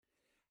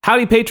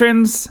Howdy,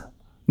 patrons.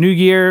 New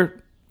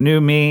year,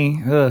 new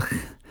me. Ugh.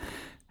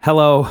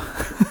 Hello.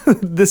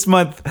 This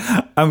month,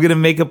 I'm going to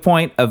make a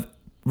point of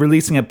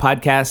releasing a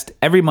podcast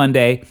every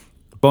Monday,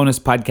 bonus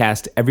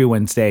podcast every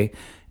Wednesday,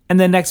 and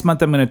then next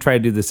month, I'm going to try to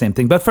do the same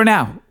thing. But for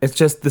now, it's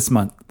just this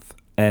month,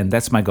 and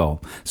that's my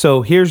goal.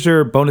 So here's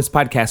your bonus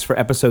podcast for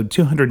episode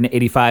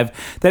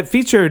 285 that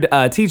featured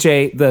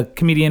TJ, the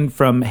comedian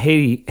from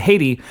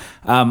Haiti.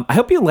 I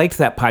hope you liked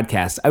that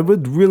podcast. I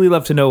would really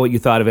love to know what you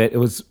thought of it. It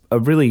was a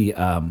really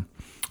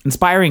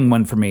inspiring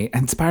one for me.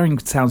 Inspiring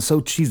sounds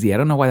so cheesy. I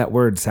don't know why that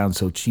word sounds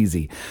so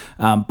cheesy,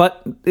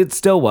 but it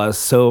still was.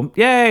 So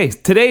yay!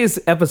 Today's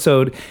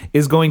episode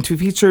is going to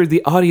feature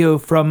the audio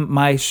from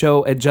my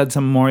show at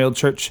Judson Memorial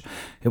Church.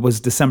 It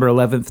was December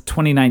 11th,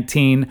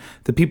 2019.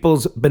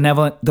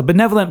 The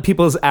Benevolent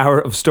People's Hour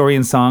of Story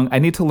and Song. I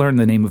need to learn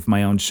the name of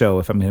my own show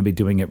if I'm going to be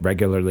doing it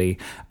regularly.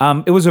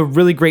 It was a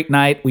really great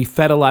night. We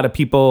fed a lot of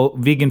people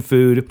vegan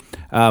food,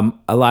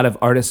 a lot of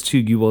artists who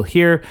you will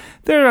hear.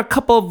 There are a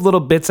couple of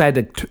little bits I had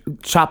to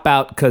chop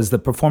out because the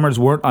performers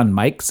weren't on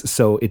mics,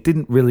 so it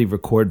didn't really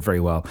record very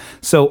well.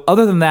 So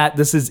other than that,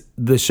 this is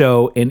the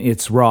show in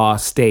its raw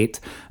state.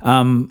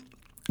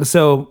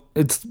 So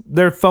it's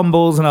their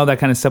fumbles and all that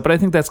kind of stuff, but I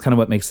think that's kind of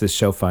what makes this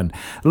show fun.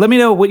 Let me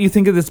know what you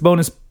think of this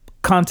bonus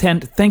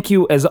content. Thank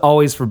you, as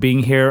always, for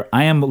being here.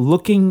 I am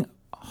looking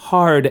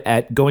hard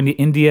at going to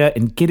India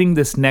and getting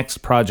this next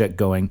project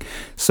going.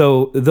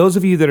 So those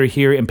of you that are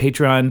here in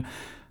Patreon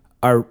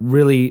are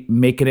really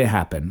making it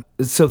happen.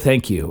 So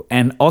thank you.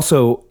 And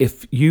also,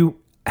 if you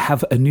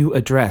have a new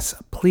address,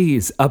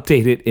 please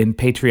update it in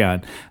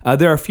Patreon.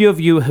 There are a few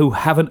of you who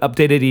haven't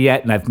updated it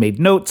yet, and I've made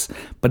notes,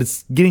 but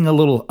it's getting a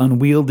little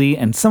unwieldy,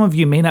 and some of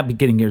you may not be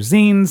getting your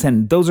zines,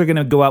 and those are going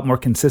to go out more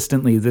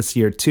consistently this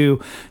year too.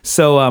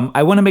 So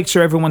I want to make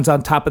sure everyone's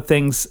on top of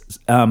things,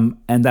 and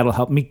that'll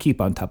help me keep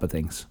on top of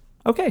things.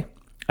 Okay,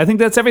 I think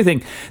that's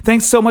everything.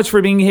 Thanks so much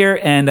for being here,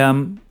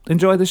 and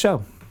enjoy the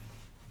show.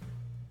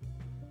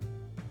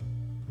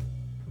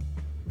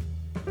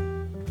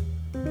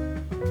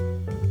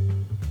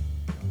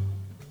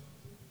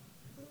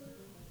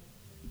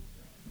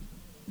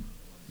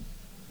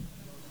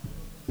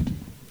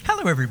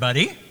 Hello,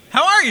 everybody.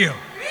 How are you? Ho,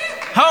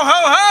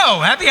 ho,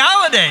 ho. Happy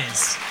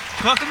holidays.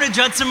 Welcome to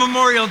Judson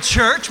Memorial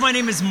Church. My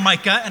name is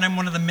Micah, and I'm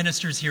one of the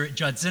ministers here at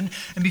Judson.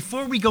 And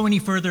before we go any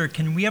further,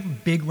 can we have a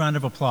big round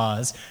of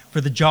applause for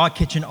the Jaw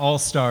Kitchen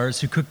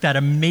All-Stars who cooked that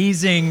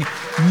amazing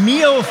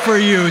meal for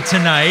you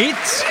tonight?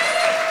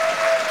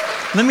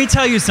 Let me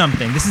tell you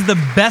something. This is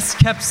the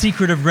best-kept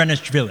secret of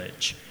Greenwich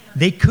Village.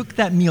 They cook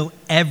that meal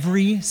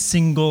every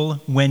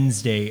single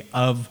Wednesday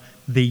of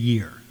the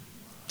year.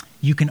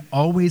 You can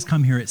always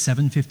come here at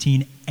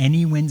 7:15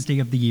 any Wednesday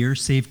of the year,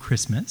 save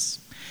Christmas,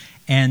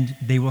 and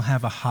they will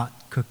have a hot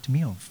cooked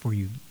meal for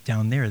you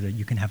down there that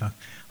you can have a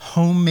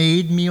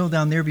homemade meal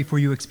down there before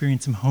you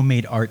experience some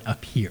homemade art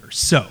up here.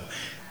 So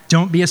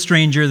don't be a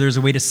stranger. There's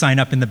a way to sign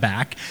up in the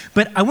back.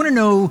 But I want to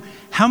know,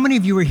 how many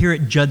of you are here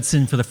at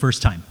Judson for the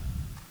first time?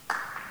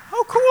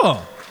 Oh,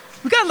 cool.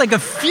 We got like a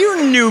few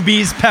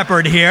newbies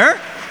peppered here.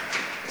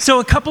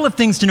 So a couple of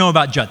things to know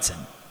about Judson.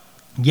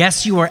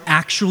 Yes, you are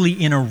actually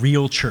in a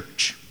real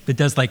church that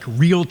does like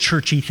real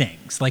churchy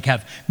things, like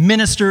have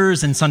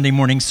ministers and Sunday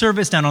morning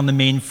service down on the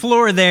main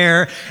floor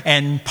there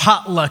and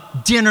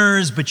potluck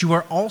dinners, but you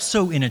are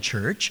also in a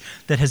church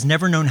that has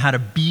never known how to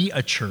be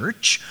a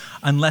church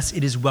unless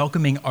it is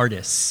welcoming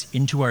artists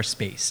into our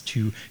space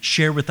to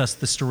share with us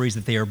the stories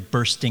that they are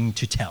bursting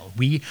to tell.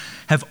 We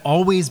have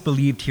always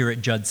believed here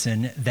at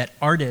Judson that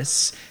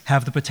artists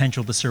have the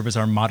potential to serve as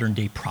our modern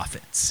day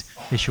prophets.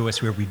 They show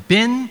us where we've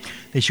been,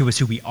 they show us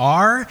who we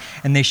are,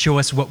 and they show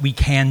us what we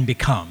can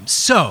become.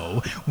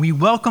 So we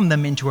welcome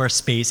them into our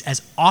space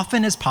as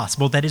often as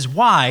possible. That is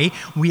why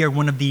we are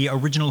one of the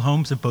original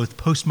homes of both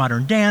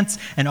postmodern dance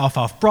and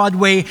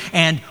off-Broadway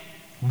and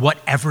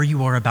whatever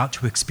you are about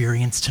to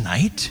experience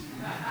tonight.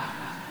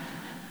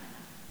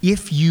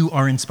 If you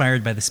are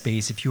inspired by the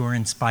space, if you are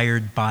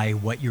inspired by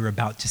what you're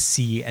about to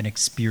see and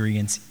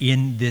experience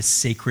in this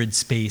sacred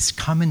space,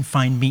 come and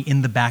find me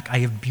in the back. I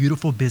have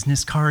beautiful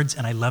business cards,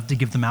 and I love to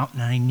give them out,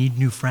 and I need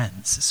new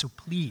friends. So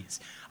please,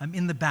 I'm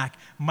in the back.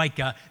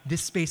 Micah,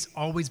 this space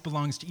always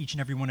belongs to each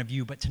and every one of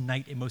you, but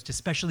tonight it most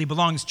especially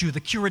belongs to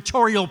the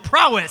curatorial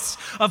prowess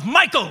of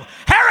Michael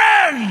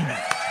Herron!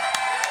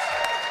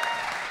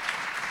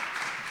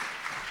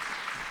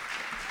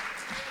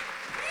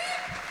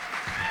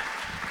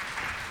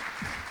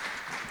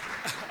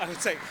 I would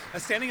say, a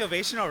standing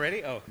ovation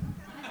already? Oh.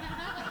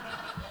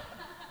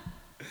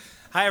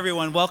 Hi,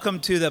 everyone. Welcome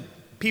to the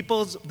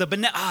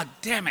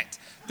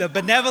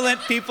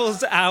Benevolent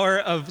People's Hour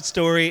of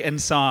Story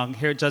and Song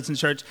here at Judson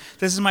Church.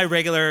 This is my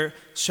regular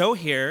show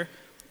here.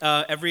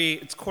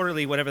 It's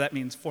quarterly, whatever that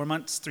means, 4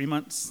 months, 3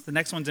 months. The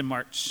next one's in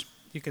March.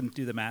 You can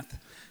do the math.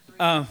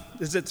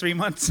 Is it 3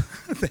 months?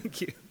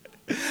 Thank you.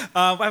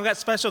 I've got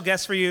special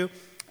guests for you.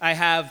 I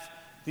have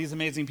these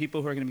amazing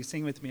people who are going to be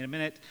singing with me in a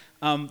minute.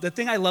 The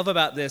thing I love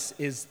about this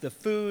is the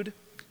food,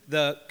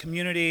 the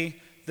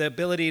community, the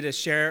ability to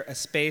share a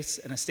space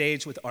and a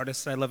stage with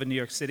artists that I love in New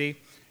York City.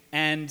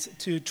 and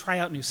to try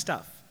out new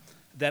stuff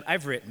that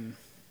I've written,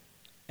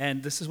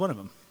 and this is one of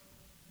them.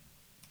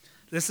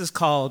 This is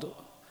called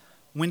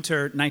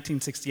Winter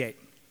 1968.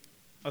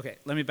 Okay,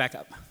 let me back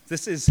up.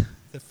 This is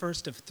the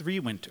first of 3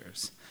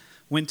 winters.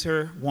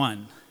 Winter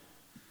 1,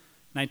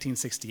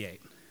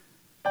 1968.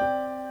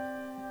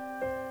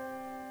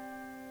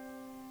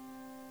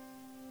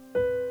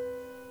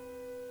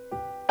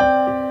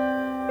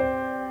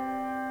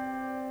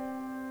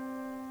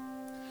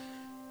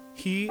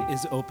 He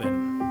is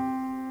open.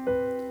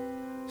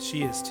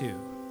 She is too.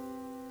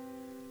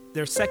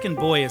 Their second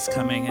boy is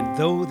coming, and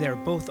though they're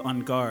both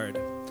on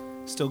guard,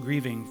 still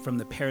grieving from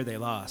the pair they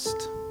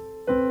lost,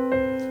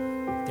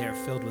 they are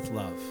filled with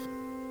love.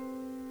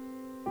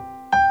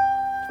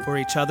 For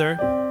each other,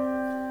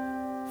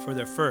 for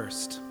their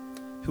first,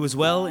 who is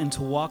well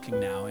into walking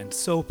now and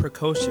so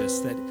precocious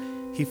that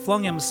he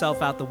flung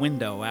himself out the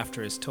window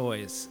after his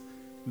toys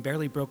and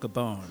barely broke a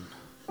bone.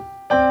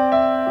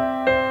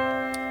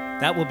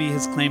 That will be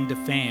his claim to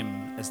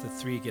fame as the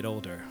 3 get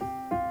older.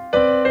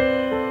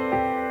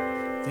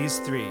 These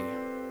 3,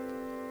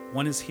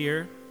 one is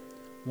here,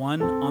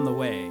 one on the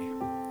way,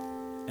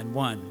 and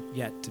one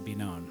yet to be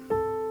known.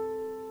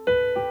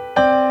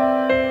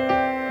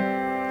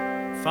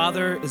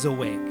 Father is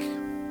awake,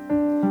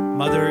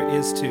 mother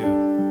is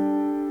too.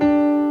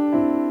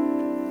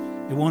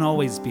 It won't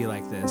always be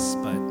like this,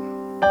 but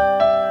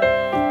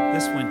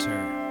this winter,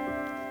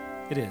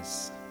 it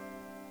is.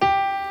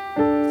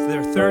 It's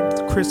their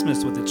 3rd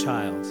Christmas with a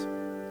child,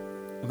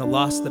 and the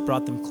loss that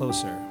brought them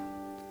closer.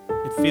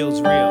 It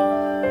feels real,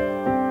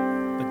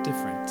 but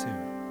different too.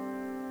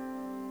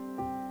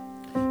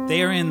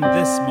 They are in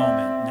this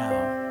moment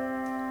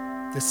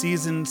now, the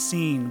season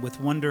seen with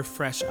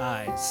wonder-fresh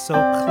eyes, so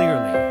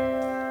clearly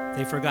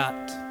they forgot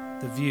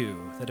the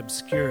view that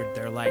obscured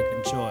their light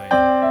and joy.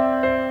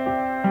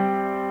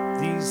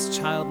 These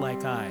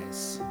childlike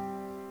eyes,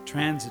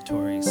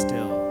 transitory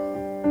still,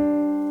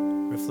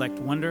 reflect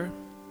wonder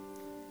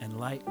and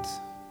light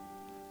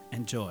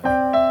and joy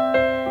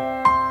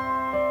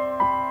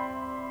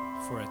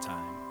for a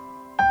time.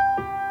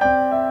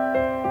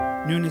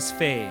 Newness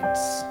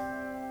fades,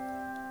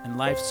 and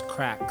life's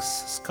cracks,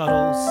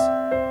 scuttles,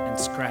 and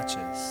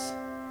scratches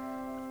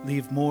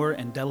leave more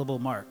indelible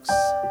marks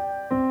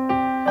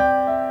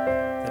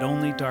that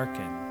only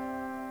darken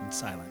in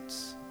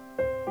silence.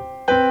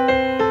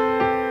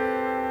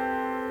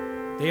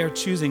 They are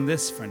choosing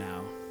this for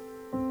now.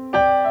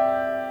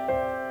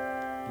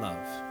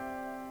 Love.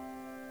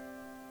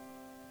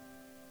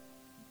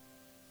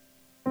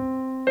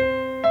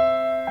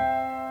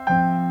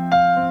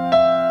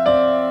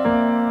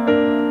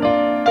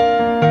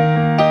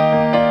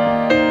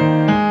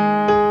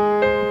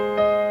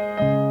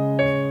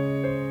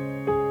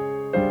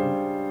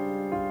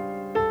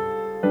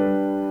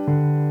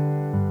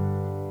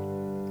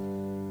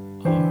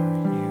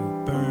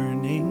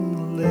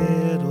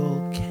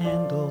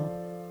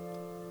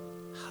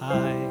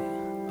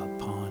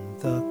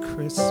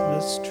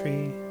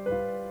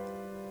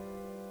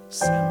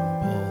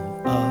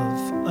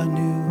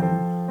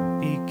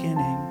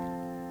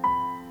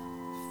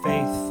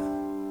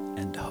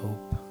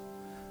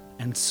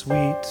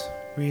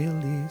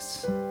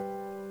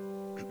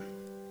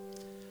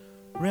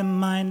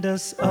 Remind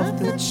us of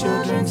the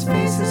children's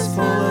faces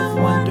full of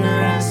wonder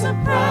and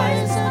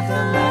surprise, of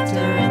the laughter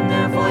in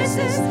their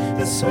voices,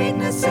 the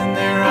sweetness in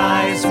their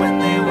eyes when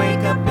they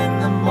wake up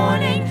in the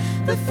morning,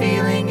 the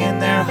feeling in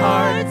their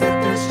heart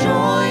that there's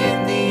joy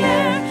in the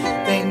air.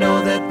 They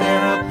know that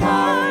they're a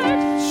part.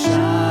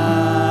 Shine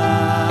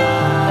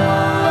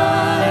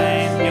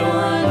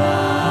your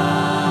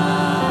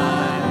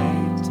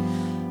light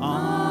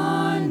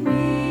on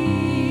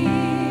me,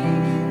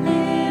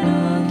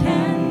 little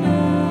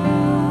candle.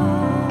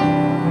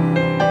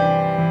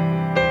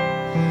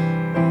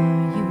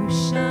 Are you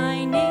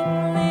shining,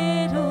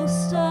 little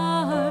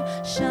star,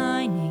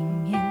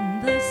 shining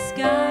in the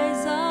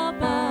skies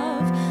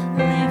above?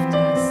 Lift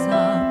us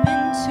up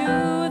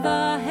into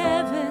the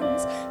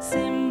heavens,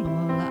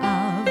 symbol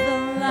of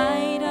the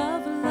light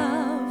of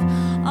love.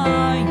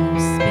 Are you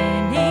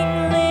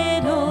spinning,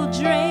 little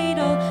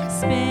dreidel,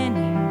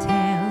 spinning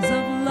tales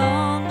of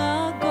long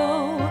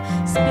ago,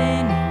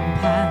 spinning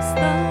past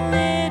the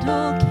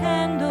little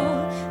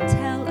candle?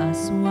 Tell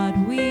us what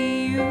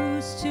we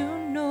used to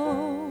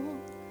know.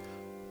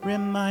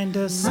 Remind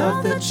us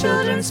of the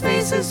children's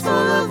faces full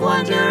of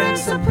wonder and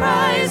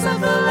surprise, of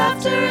the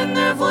laughter in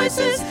their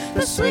voices,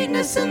 the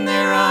sweetness in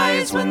their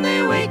eyes when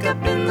they wake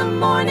up in the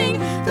morning,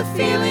 the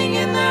feeling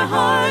in their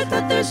heart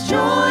that there's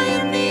joy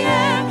in the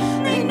air.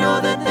 They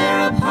know that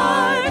they're a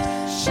part.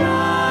 Shine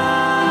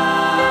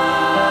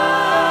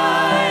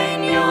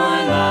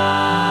your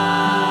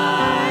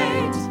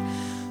light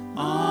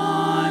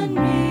on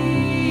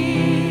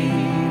me,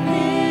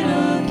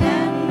 little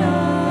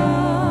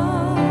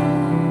candle.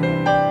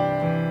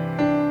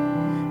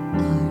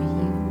 Are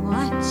you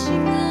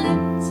watching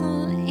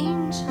little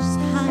angels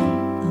high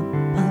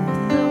above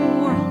the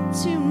world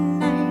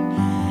tonight?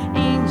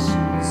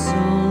 Angels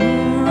all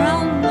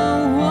around the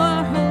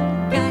world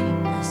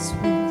guide us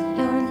with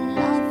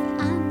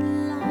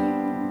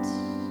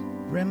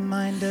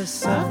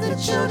us of the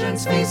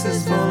children's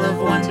faces full of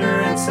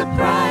wonder and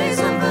surprise,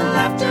 of the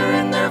laughter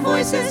in their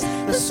voices,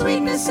 the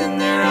sweetness in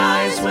their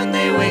eyes when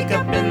they wake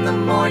up in the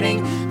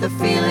morning, the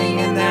feeling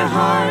in their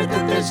heart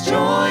that there's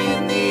joy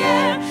in the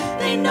air.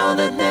 They know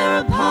that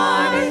they're a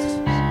part.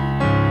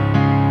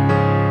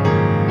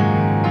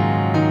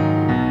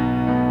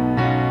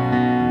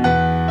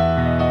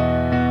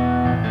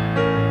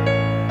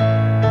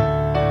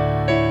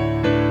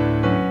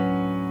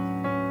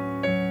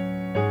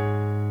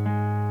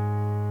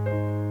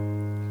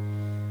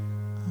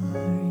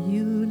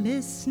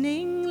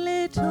 Listening,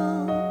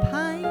 little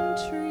pine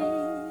tree,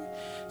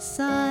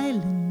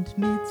 silent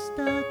midst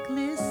the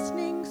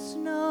glistening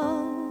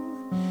snow,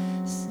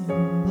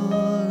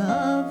 symbol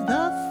of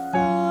the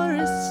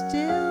forest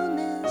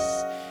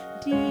stillness,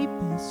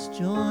 deepest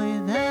joy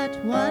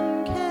that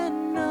one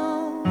can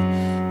know.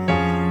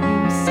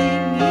 Are you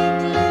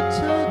singing,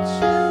 little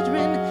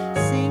children,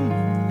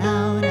 singing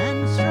loud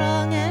and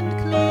strong and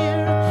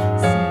clear,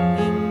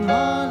 singing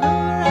all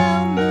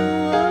around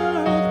the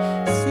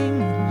world,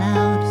 singing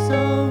loud so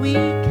we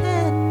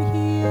can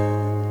hear?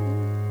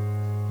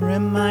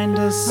 Remind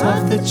us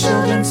of the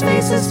children's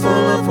faces full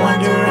of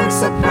wonder and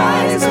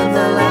surprise, of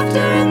the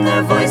laughter in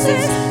their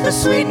voices, the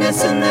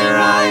sweetness in their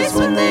eyes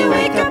when they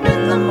wake up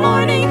in the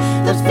morning,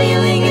 the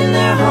feeling in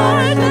their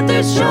heart that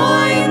there's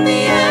joy in the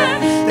air.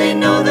 They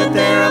know that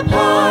they're a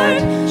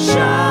part.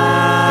 Shine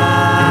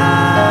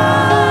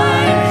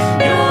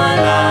your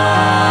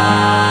light.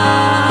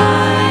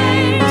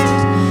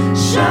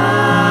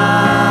 Shine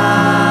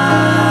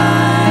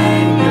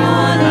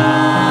your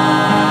light.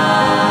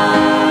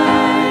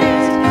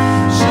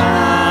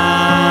 Shine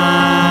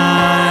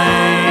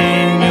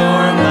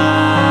your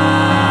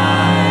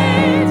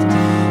light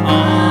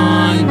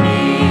on me.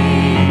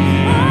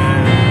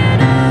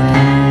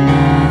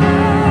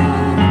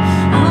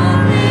 A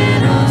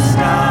little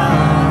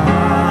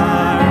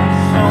star,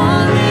 a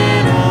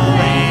little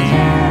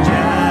angel,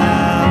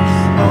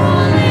 a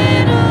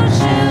little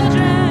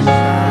children,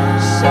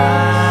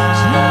 shine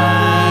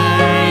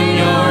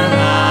your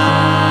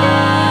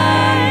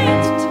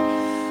light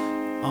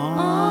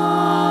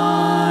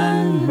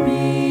on me.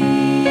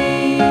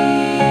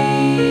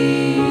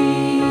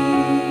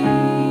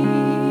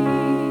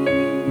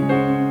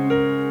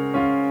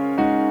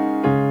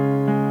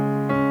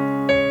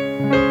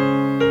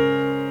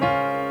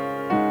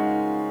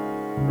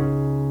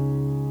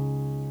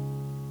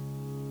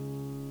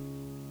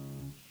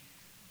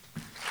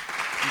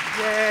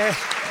 Yeah.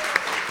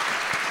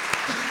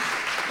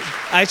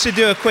 I should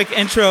do a quick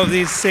intro of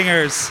these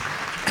singers.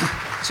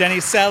 Jenny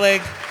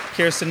Selig,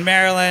 Kirsten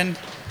Maryland,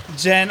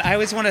 Jen. I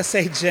always want to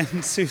say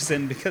Jen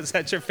Susan because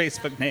that's your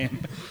Facebook name.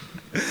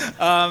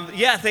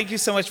 Yeah, thank you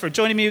so much for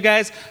joining me, you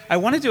guys. I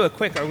want to do a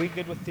quick. Are we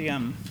good with the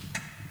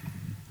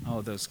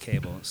Oh, those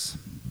cables.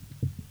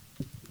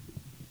 Do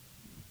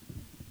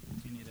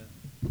you need a?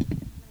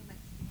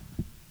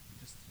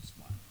 Just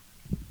one.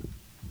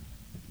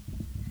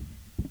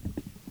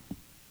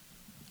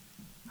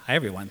 Hi,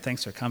 everyone.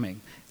 Thanks for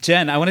coming.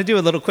 Jen, I want to do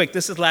a little quick.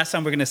 This is the last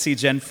time we're going to see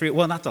Jen Friedman.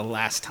 Well, not the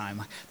last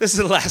time. This is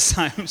the last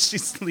time.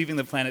 She's leaving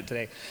the planet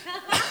today.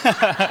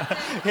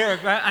 Here,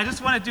 I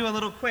just want to do a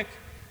little quick.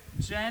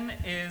 Jen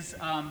is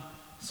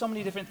so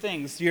many different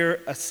things. You're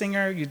a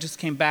singer. You just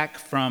came back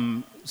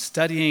from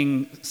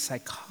studying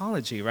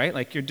psychology, right?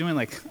 Like you're doing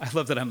like, I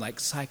love that I'm like,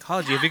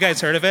 psychology. Have you guys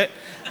heard of it?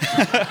 It's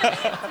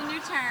a new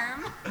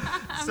term.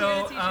 I'm So,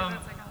 gonna teach you about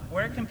psychology.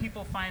 where can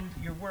people find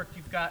your work?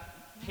 You've got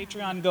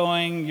Patreon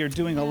going. You're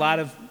doing a lot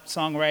of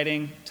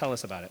songwriting. Tell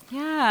us about it.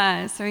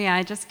 Yeah, so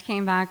I just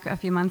came back a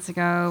few months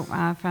ago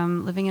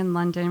from living in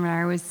London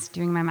where I was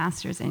doing my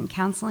master's in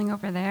counseling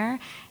over there.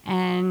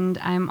 And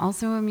I'm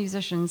also a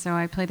musician, so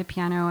I play the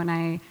piano and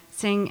I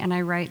sing and I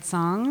write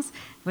songs,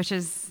 which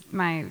is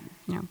my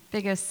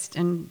biggest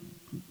and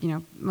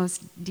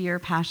most dear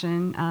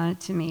passion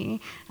to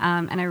me.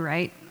 And I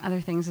write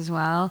other things as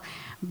well.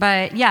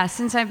 But yeah,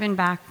 since I've been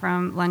back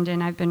from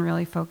London, I've been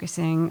really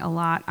focusing a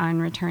lot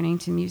on returning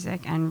to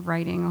music and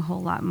writing a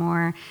whole lot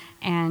more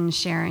and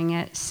sharing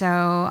it. So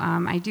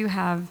I do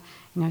have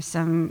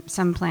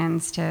some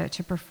plans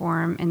to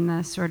perform in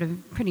the sort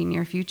of pretty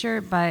near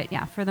future. But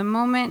yeah, for the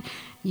moment,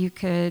 you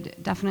could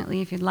definitely,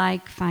 if you'd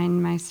like,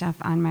 find my stuff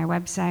on my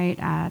website.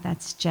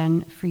 That's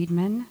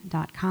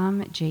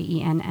jenfriedman.com,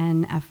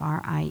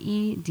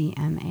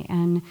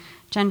 JENNFRIEDMAN,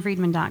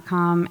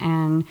 jenfriedman.com.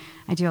 And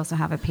I do also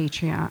have a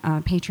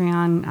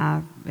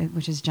Patreon,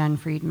 which is Jen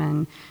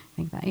Friedman. I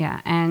think that,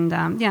 yeah. And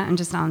and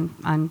just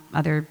on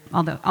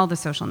all the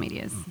social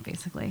medias,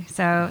 basically.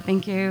 So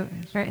thank you.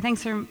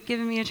 Thanks for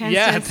giving me a chance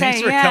to Thanks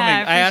say. for coming.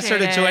 I asked her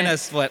to appreciate join it.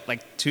 us,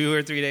 like 2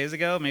 or 3 days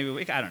ago? Maybe a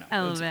week? I don't know.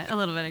 A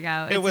little bit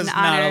ago. It It's was an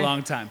not honor. a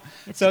long time.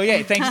 So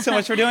yeah, thank you so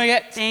much for doing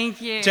it.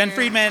 Thank you. Jen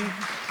Friedman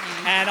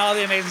and all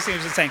the amazing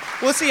singers are saying.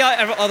 We'll see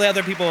all the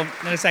other people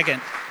in a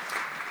second.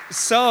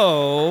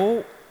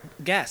 So,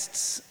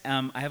 guests.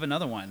 I have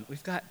another one.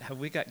 Have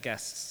we got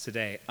guests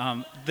today?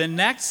 The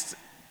next,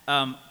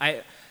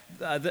 I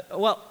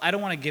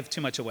don't want to give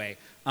too much away,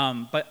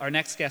 but our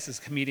next guest is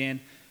a comedian.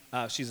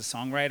 She's a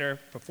songwriter,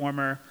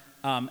 performer.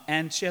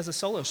 And she has a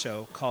solo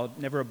show called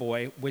Never a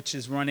Boy, which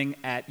is running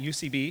at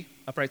UCB,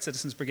 Upright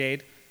Citizens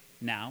Brigade,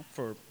 now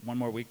for one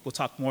more week. We'll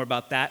talk more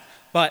about that.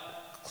 But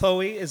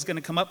Chloe is going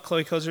to come up.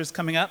 Chloe Kozer is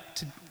coming up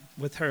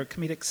with her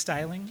comedic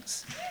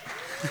stylings.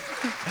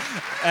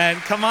 And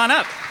come on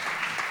up.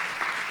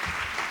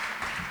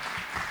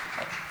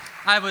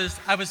 I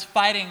was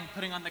fighting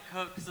putting on the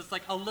coat because it's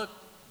like, I'll look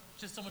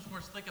just so much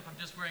more slick if I'm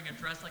just wearing a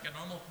dress like a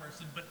normal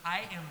person, but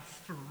I am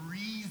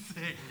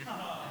freezing.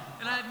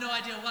 And I have no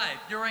idea why.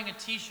 You're wearing a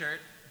t-shirt.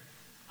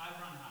 I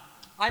run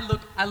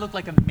hot. I look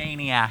like a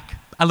maniac.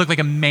 I look like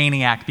a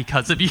maniac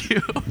because of you.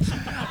 Should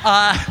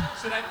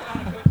I put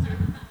on a coat too?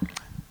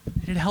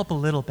 It'd help a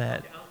little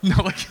bit.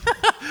 No.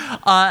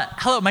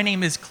 Hello, my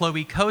name is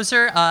Chloe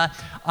Kozer.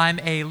 I'm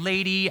a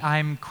lady,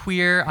 I'm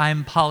queer,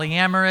 I'm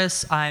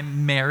polyamorous,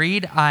 I'm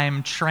married,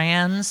 I'm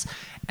trans,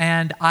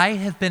 and I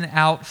have been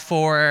out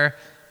for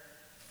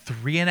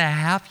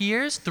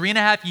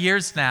 3.5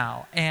 years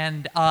now,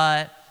 and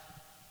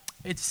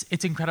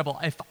it's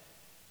incredible.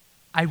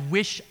 I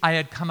wish I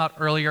had come out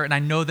earlier, and I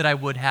know that I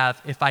would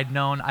have if I'd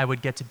known I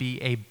would get to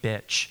be a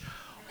bitch.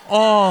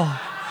 Oh,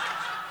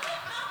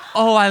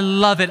 I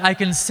love it. I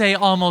can say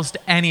almost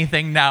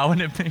anything now,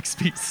 and it makes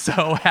me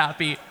so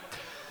happy.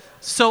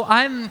 So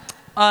I'm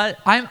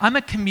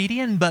a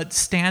comedian, but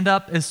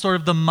stand-up is sort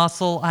of the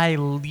muscle I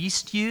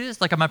least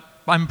use. Like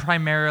I'm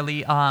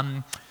primarily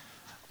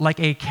like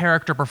a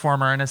character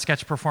performer and a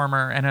sketch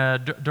performer and a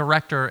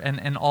director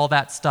and all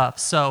that stuff.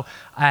 So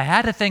I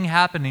had a thing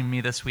happening to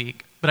me this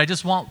week, but I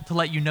just want to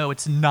let you know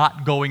it's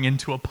not going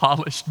into a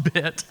polished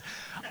bit.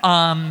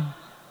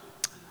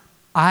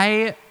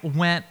 I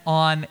went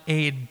on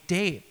a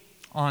date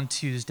on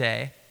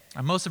Tuesday.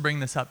 I'm mostly bringing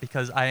this up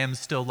because I am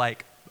still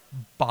like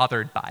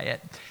bothered by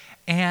it.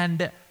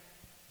 And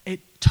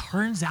it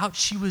turns out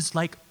she was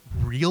like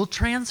real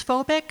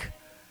transphobic.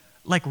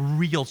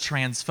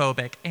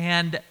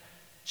 And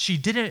she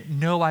didn't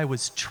know I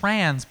was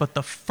trans, but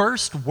the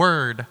first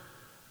word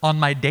on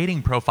my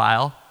dating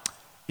profile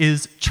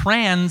is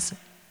trans !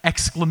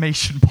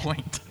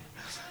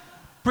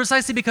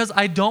 Precisely because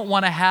I don't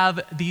want to have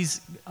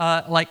these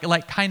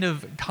like kind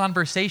of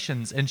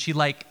conversations. And she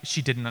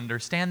didn't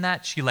understand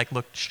that. She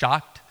looked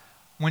shocked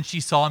when she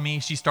saw me.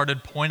 She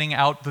started pointing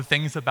out the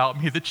things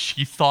about me that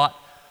she thought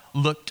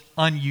looked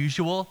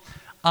unusual.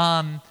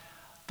 The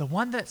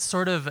one that's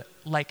sort of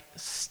like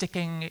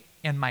sticking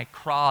in my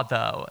craw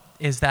though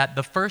is that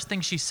the first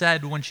thing she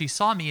said when she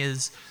saw me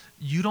is,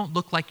 "You don't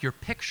look like your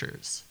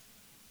pictures."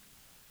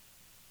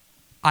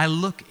 I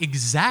look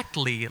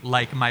exactly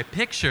like my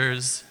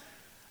pictures.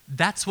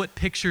 That's what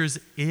pictures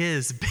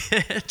is,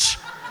 bitch.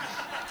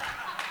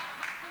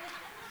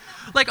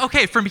 Like,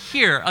 okay, from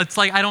here, it's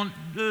like I don't,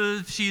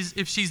 if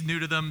she's new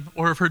to them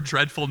or if her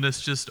dreadfulness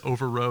just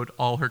overrode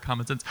all her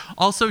common sense.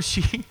 Also,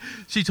 she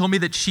told me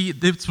that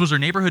this was her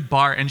neighborhood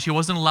bar and she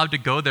wasn't allowed to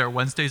go there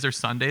Wednesdays or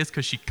Sundays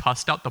because she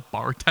cussed out the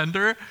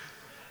bartender.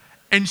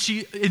 And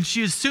she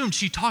assumed,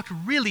 she talked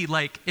really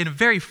like in a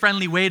very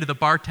friendly way to the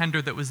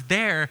bartender that was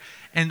there.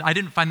 And I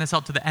didn't find this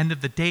out to the end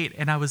of the date.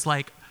 And I was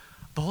like,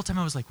 the whole time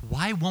I was like,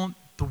 why won't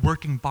the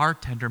working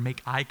bartender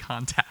make eye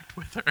contact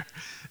with her?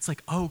 It's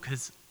like, oh,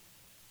 because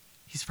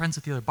he's friends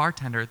with the other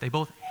bartender. They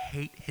both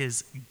hate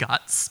his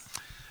guts.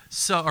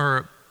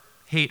 Or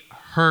hate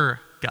her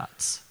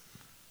guts.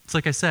 It's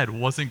like I said,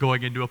 wasn't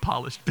going into a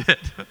polished bit.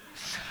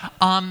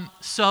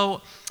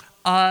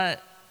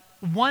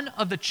 One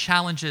of the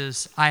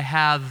challenges I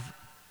have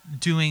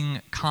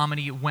doing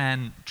comedy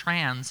when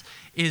trans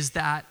is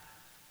that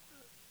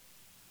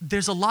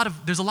there's a lot of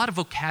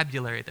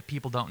vocabulary that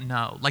people don't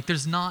know. Like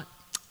there's not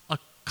a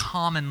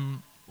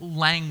common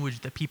language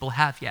that people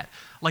have yet.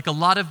 Like a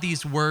lot of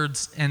these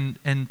words and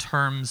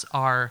terms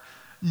are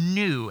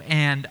new,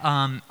 and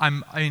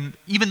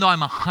even though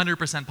I'm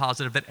 100%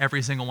 positive that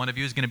every single one of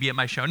you is going to be at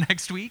my show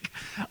next week,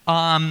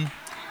 I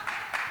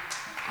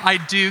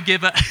do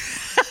give a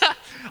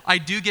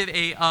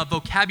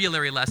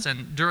vocabulary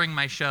lesson during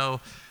my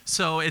show,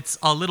 so it's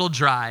a little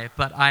dry,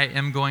 but I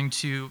am going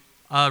to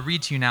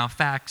read to you now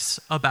facts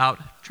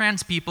about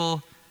trans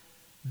people.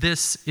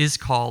 This is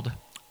called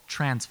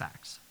trans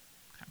facts.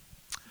 Okay.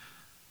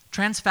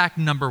 Trans fact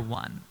number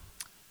 1.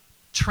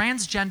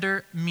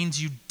 Transgender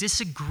means you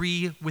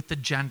disagree with the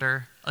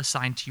gender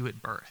assigned to you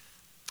at birth.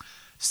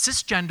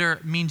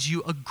 Cisgender means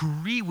you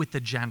agree with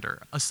the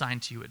gender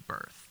assigned to you at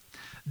birth.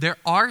 There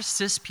are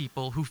cis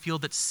people who feel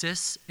that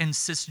cis and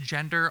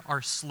cisgender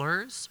are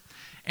slurs,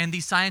 and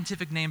the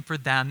scientific name for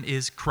them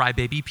is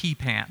crybaby pee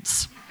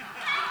pants.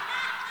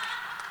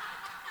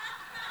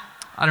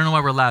 I don't know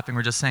why we're laughing,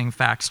 we're just saying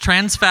facts.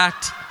 Trans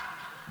fact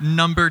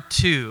number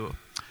 2.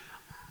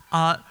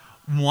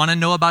 Want to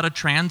know about a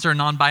trans or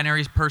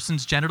non-binary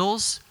person's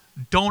genitals?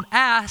 Don't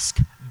ask,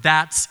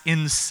 that's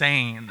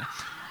insane.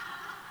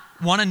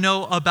 Want to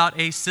know about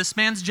a cis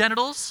man's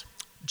genitals?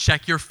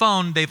 Check your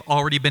phone, they've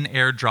already been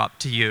airdropped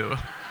to you.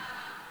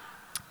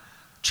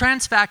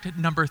 Trans fact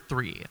number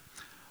 3.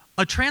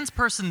 A trans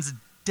person's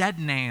dead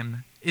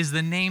name is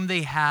the name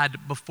they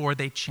had before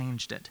they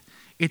changed it.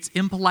 It's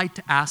impolite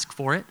to ask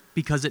for it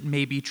because it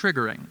may be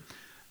triggering.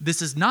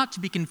 This is not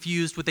to be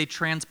confused with a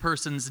trans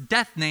person's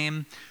death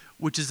name,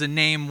 which is a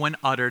name when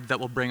uttered that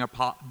will bring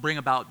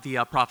about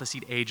the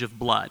prophesied age of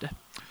blood.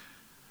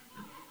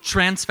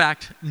 Trans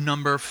fact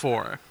number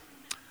 4.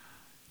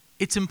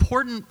 It's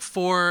important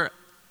for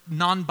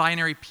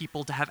non-binary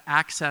people to have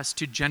access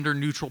to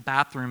gender-neutral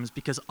bathrooms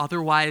because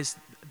otherwise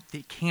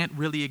they can't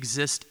really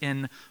exist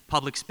in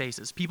public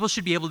spaces. People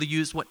should be able to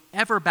use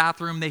whatever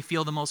bathroom they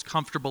feel the most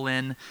comfortable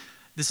in.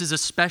 This is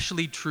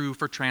especially true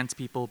for trans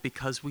people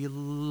because we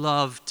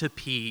love to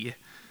pee.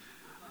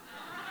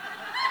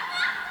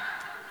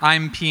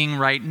 I'm peeing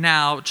right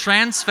now.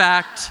 Trans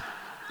fact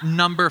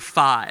number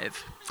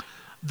 5.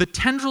 The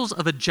tendrils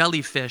of a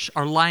jellyfish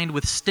are lined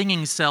with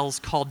stinging cells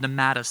called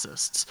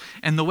nematocysts.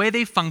 And the way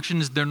they function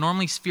is they're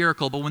normally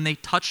spherical, but when they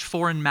touch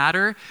foreign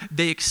matter,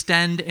 they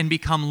extend and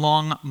become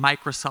long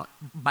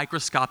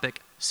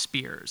microscopic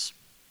spears.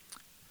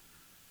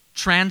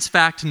 Trans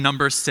fact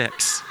number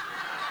 6.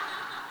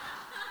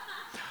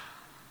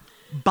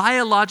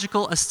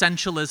 Biological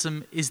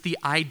essentialism is the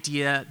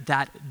idea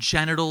that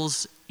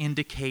genitals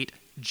indicate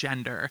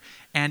gender,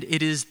 and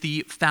it is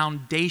the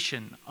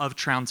foundation of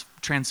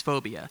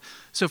transphobia.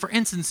 So for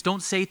instance,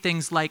 don't say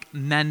things like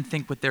men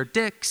think with their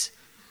dicks,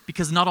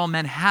 because not all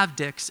men have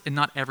dicks and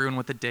not everyone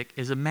with a dick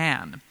is a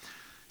man.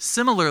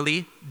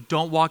 Similarly,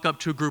 don't walk up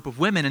to a group of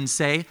women and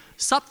say,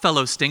 "Sup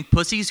fellow stink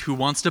pussies, who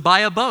wants to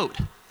buy a boat?"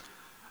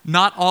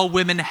 Not all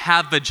women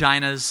have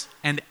vaginas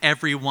and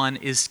everyone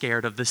is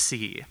scared of the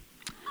sea.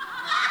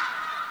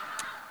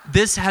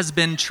 This has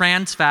been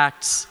Trans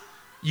Facts.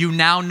 You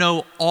now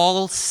know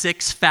all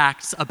 6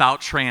 facts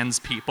about trans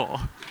people.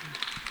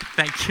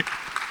 Thank you.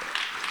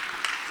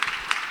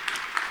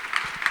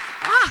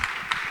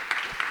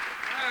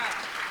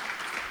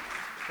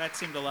 That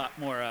seemed a lot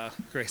more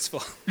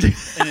graceful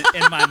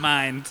in my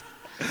mind.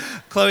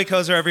 Chloe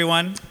Kozer,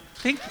 everyone.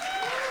 Thank you.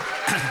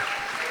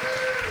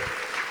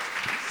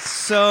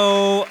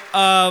 So,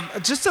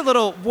 just a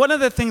little, one of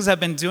the things I've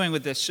been doing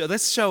with this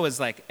show is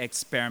like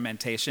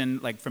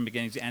experimentation, like from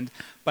beginning to end,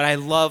 but I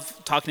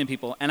love talking to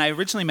people. And I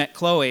originally met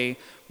Chloe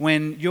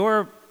when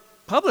your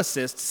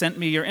publicist sent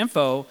me your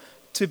info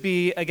to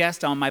be a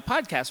guest on my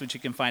podcast, which you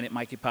can find at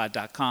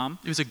MikeyPod.com.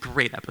 It was a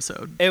great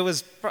episode. It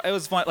was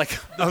fun, like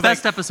the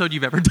best episode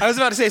you've ever done. I was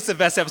about to say it's the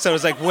best episode. I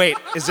was like, wait,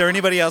 is there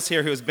anybody else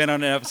here who has been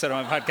on an episode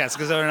of my podcast?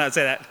 Because I would not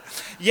say that.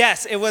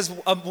 Yes, it was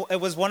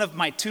one of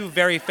my 2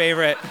 very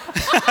favorite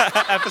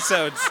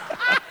episodes.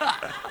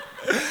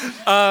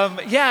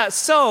 Yeah.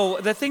 So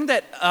the thing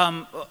that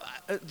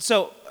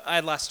so I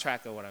lost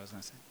track of what I was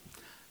going to say,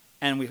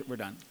 and we're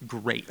done.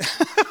 Great.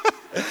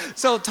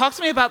 So talk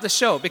to me about the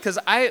show, because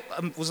I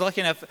was lucky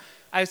enough,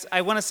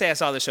 I want to say I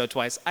saw the show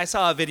twice. I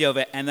saw a video of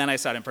it, and then I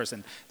saw it in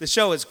person. The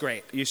show is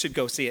great. You should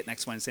go see it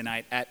next Wednesday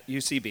night at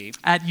UCB.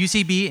 At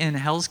UCB in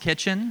Hell's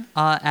Kitchen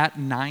at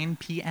 9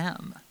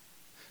 p.m.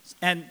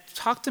 And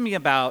talk to me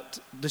about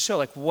the show.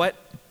 Like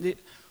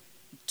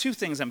 2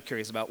 things I'm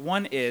curious about.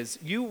 One is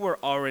you were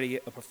already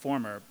a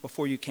performer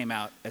before you came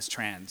out as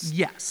trans.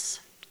 Yes.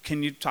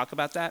 Can you talk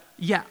about that?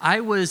 Yeah, I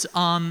was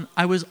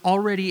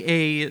already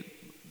a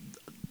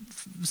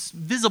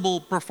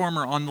visible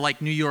performer on like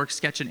New York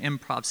sketch and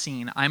improv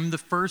scene. I'm the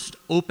first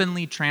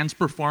openly trans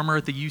performer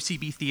at the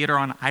UCB theater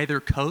on either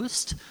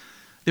coast.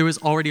 There was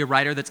already a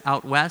writer that's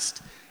out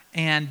west,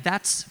 and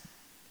that's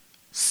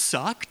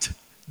sucked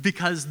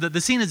because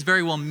the scene is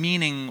very well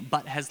meaning,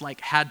 but has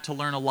like had to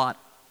learn a lot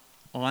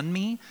on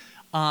me.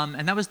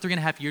 And that was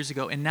 3.5 years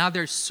ago. And now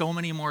there's so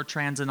many more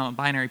trans and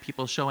non-binary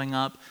people showing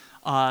up.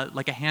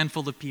 Like a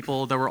handful of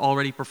people that were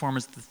already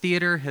performers at the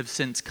theater have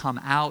since come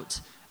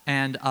out.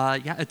 And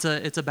yeah, it's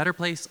a better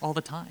place all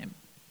the time.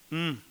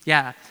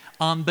 Yeah,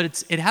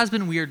 but it has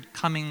been weird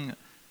coming.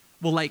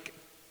 Well,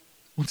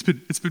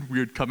 it's been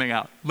weird coming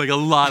out. Like a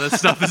lot of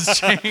stuff has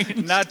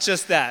changed. Not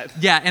just that.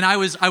 Yeah, and I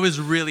was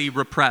really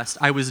repressed.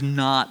 I was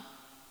not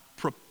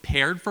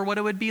prepared for what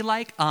it would be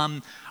like.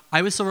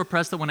 I was so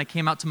repressed that when I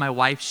came out to my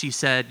wife, she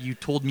said, "You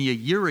told me a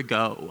year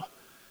ago."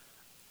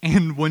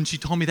 And when she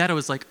told me that, I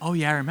was like, "Oh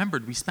yeah, I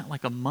remembered. We spent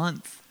like a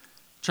month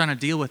trying to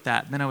deal with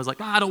that." And then I was like,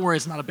 don't worry,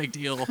 it's not a big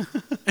deal.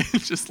 And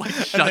just like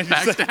shut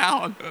back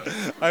down.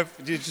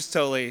 You just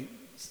totally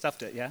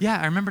stuffed it, yeah? Yeah,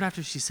 I remembered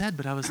after she said,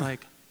 but I was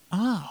like,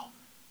 oh,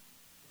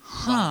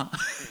 huh.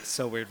 It's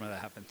so weird when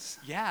that happens.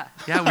 Yeah,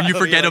 when you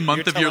forget a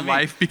month of your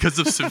life because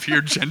of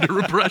severe gender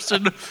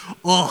repression.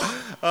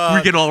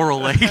 We can all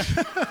relate.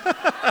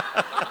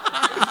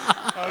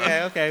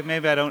 Okay,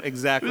 maybe I don't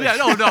exactly. Yeah,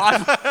 no,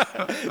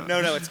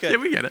 No, it's good. Yeah,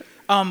 we get it.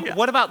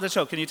 What about the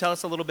show? Can you tell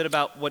us a little bit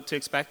about what to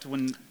expect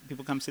when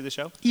people come see the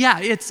show? Yeah,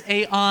 it's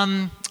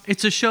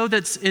a show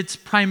it's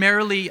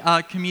primarily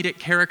comedic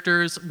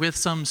characters with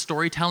some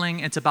storytelling.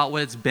 It's about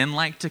what it's been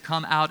like to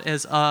come out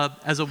as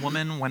a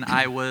woman when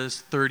I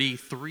was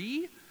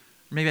 33.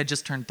 Maybe I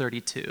just turned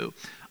 32.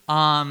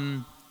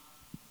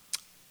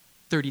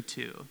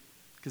 32,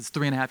 because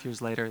 3.5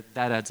 years later,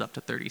 that adds up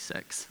to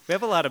 36. We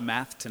have a lot of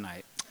math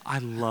tonight. I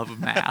love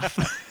math.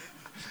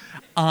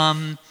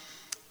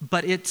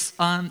 But it's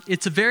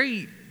a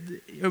very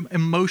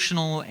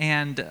emotional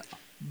and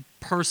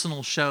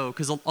personal show,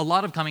 because a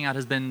lot of coming out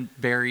has been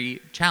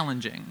very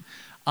challenging.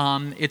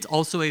 It's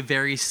also a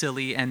very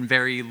silly and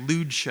very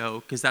lewd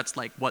show, because that's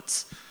like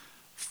what's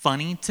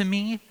funny to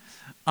me.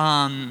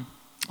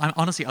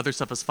 Honestly, other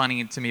stuff is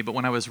funny to me, but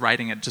when I was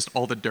writing it, just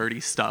all the dirty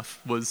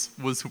stuff was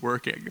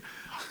working.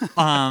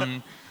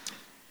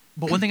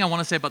 But one thing I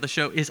want to say about the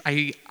show is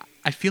I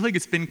feel like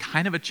it's been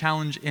kind of a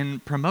challenge in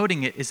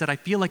promoting it, is that I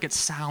feel like it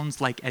sounds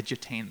like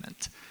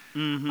edutainment.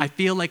 I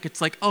feel like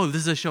it's like, oh,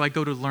 this is a show I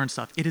go to learn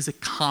stuff. It is a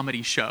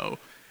comedy show.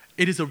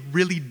 It is a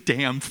really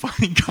damn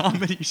funny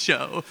comedy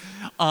show.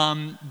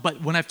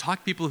 But when I've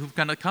talked to people who've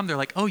kind of come, they're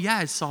like, oh yeah,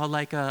 I saw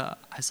like a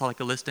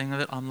listing of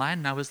it online,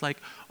 and I was like,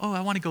 oh,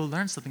 I want to go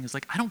learn something. It's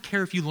like, I don't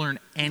care if you learn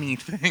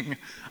anything.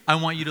 I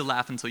want you to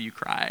laugh until you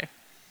cry.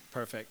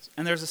 Perfect.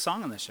 And there's a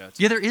song on the show,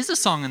 too. Yeah, there is a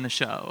song in the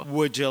show.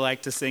 Would you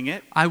like to sing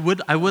it? I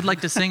would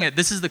like to sing it.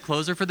 This is the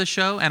closer for the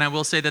show, and I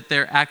will say that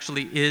there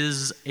actually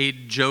is a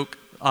joke.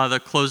 The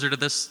closer to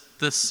this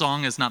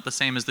song is not the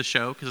same as the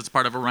show, because it's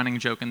part of a running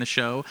joke in the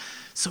show.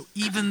 So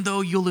even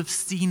though you'll have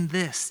seen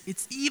this,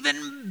 it's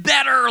even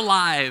better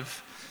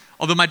live.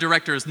 Although my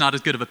director is not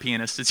as good of a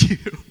pianist as you.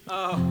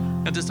 Oh.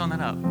 I'm just throwing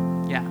that up.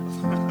 Yeah.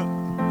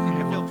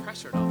 I feel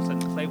pressured all of a sudden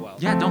to play well.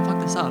 Yeah, don't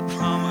fuck this up.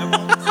 I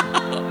won't.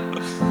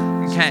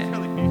 Okay.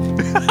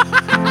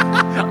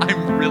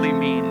 I'm really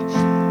mean.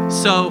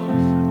 So,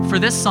 for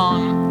this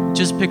song,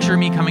 just picture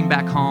me coming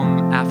back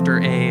home after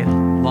a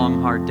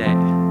long, hard day.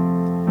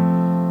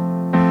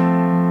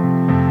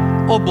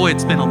 Oh boy,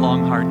 it's been a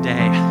long, hard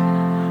day.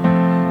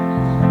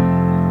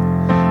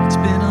 It's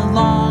been a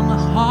long,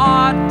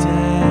 hard day.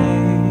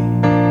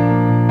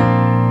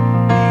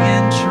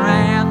 Being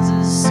trans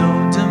is so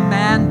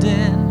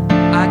demanding,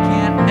 I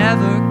can't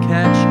ever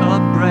catch a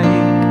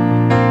break.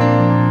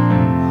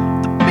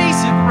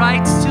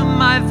 Rights to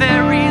my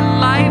very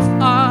life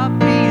are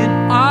being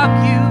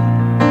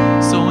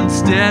argued. So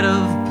instead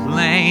of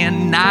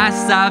playing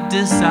nice, I've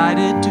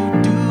decided to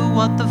do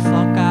what the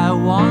fuck I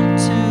want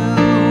to.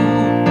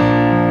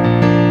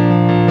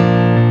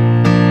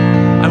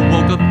 I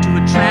woke up to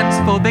a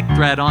transphobic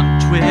thread on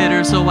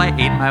Twitter, so I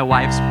ate my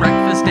wife's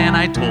breakfast and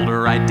I told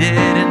her I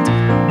didn't.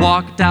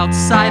 Walked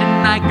outside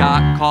and I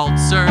got called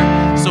sir,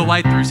 so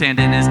I threw sand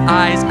in his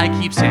eyes. I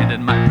keep sand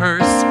in my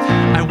purse.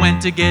 I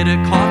went to get a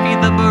coffee,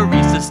 the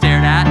barista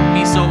stared at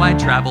me, so I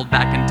traveled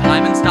back in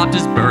time and stopped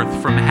his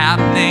birth from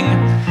happening.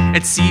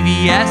 At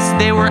CVS,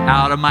 they were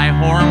out of my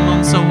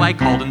hormones, so I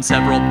called in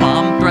several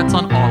bomb threats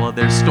on all of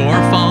their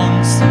store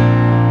phones.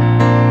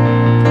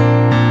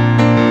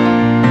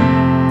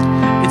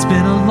 It's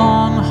been a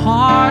long,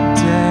 hard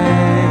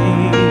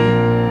day.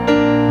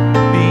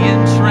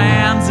 Being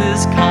trans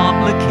is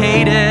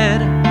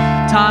complicated.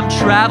 Time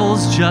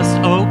travel's just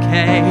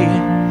okay.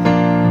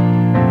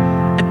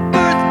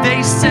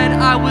 They said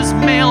I was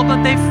male,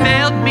 but they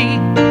failed me,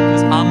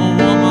 'cause I'm a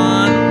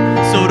woman.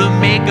 So to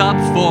make up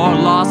for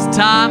lost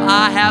time,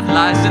 I have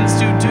license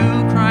to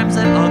do crimes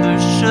that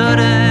others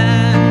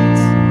shouldn't.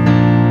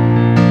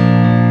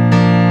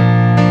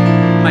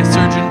 My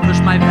surgeon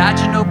pushed my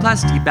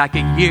vaginoplasty back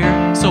a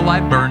year, so I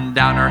burned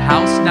down her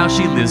house, now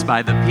she lives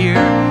by the pier.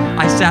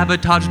 I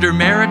sabotaged her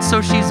marriage,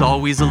 so she's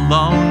always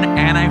alone,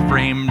 and I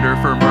framed her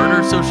for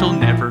murder, so she'll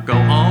never go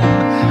home.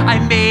 I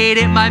made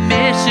it my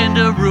mission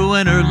to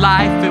ruin her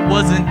life. It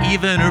wasn't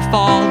even her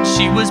fault,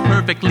 she was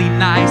perfectly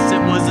nice.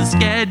 It was a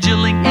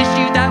scheduling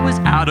issue that was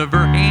out of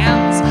her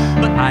hands,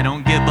 but I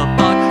don't give a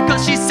fuck,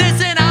 'cause she says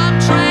that I'm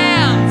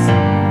trans.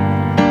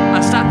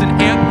 I stopped an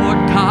airport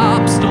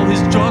cop, stole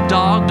his drug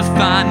dog to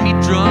find me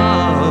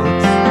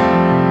drugs.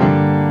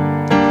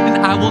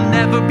 And I will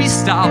never be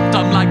stopped,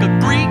 I'm like a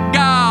Greek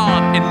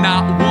god and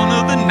not one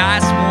of the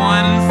nice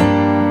ones.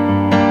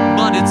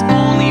 But it's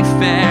only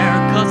fair,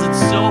 'cause it's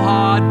so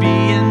hard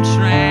being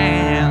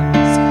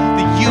trans.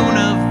 The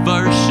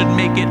universe should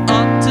make it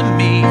up to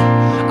me.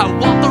 I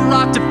want The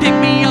Rock to pick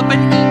me up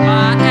and eat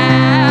my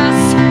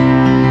ass.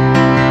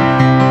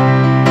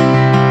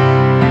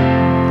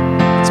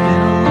 It's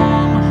been a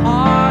long,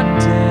 hard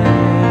day.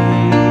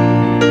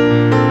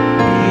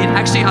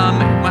 Actually,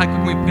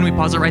 can we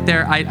pause it right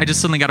there? I just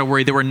suddenly got to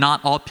worry that we're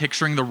not all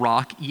picturing The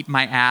Rock eat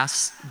my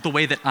ass the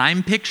way that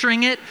I'm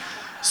picturing it.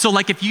 So,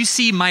 like, if you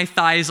see my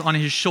thighs on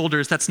his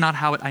shoulders, that's not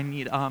how I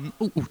need.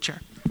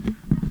 Chair.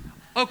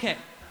 Okay.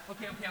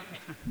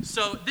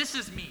 So this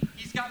is me.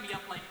 He's got me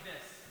up like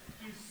this.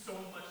 He's so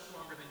much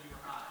stronger than you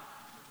or I.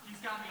 He's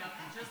got me up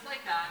just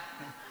like that.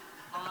 And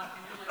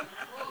you're like,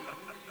 oh, you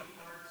would be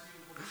hard to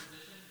hold a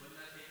position. Wouldn't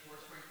that take more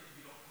strength that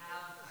you don't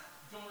have?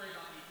 Don't worry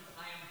about me, because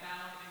I am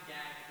bound and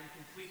gagged and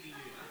completely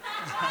nude.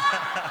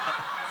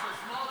 So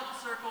small little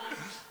circles.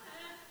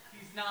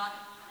 He's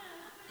not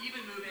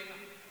even moving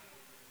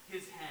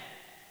his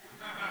head.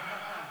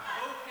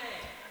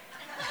 Okay.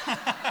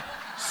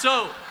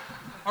 So,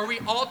 are we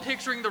all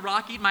picturing The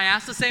Rock eat my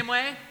ass the same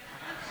way?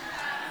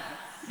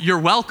 You're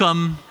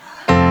welcome.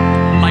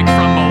 Like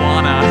from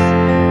Moana.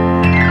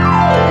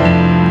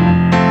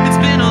 It's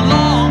been a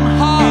long,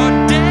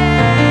 hard day.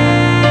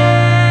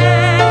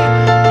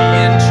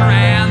 Being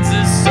trans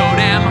is so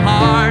damn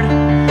hard.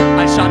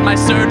 my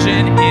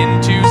surgeon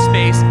into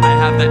space. I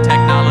have that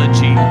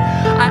technology.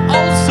 I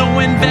also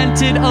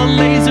invented a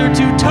laser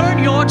to turn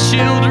your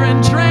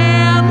children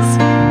trans.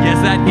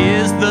 Yes, that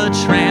is the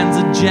trans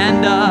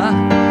agenda.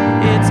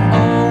 It's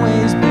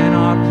always been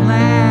our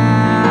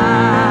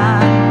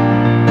plan.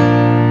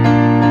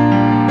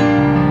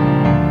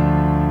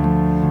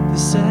 They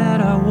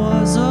said I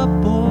was a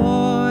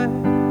boy.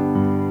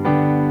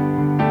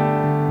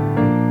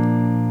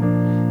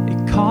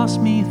 It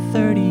cost me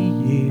 30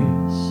 years.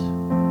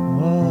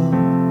 Whoa.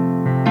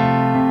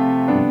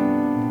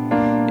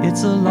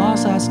 It's a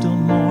loss I still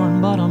mourn,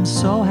 but I'm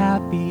so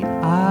happy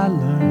I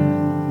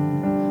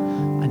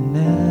learned I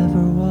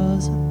never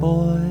was a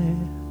boy,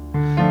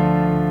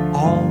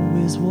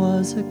 always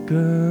was a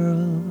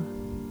girl.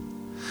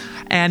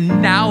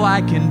 And now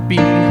I can be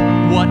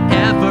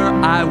whatever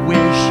I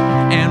wish,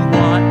 and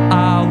what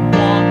I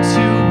want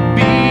to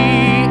be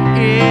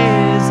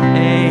is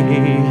a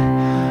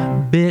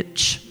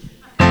bitch.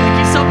 Thank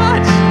you so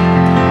much.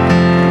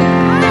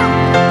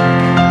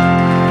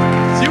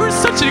 You were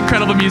such an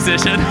incredible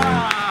musician.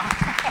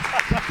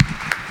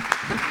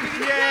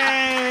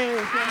 Yay!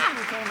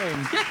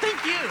 Yeah,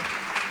 thank you.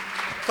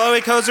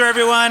 Chloe Kozer,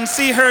 everyone.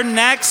 See her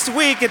next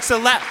week. It's the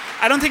last.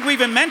 I don't think we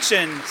even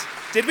mentioned.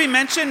 Did we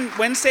mention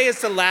Wednesday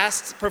is the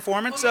last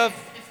performance of?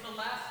 It's the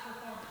last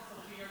performance.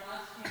 It'll be your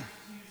last chance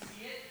to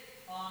see it.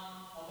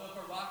 Although if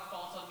a rock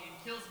falls on me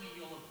and kills me,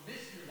 you'll have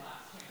missed your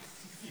last chance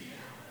to see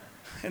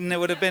it. And it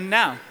would have been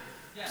now.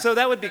 So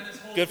that would be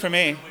good for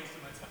me.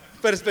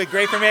 But it's been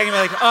great for me. I can be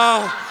like,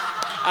 oh,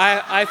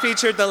 I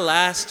featured the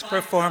last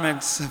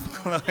performance of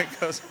Chloe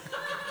Kozer.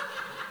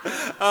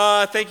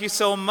 Thank you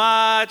so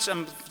much.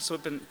 I'm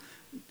slipping.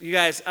 You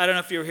guys, I don't know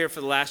if you were here for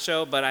the last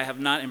show, but I have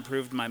not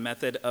improved my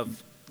method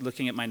of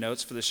looking at my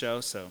notes for the show.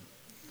 So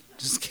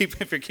just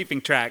if you're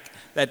keeping track,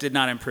 that did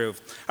not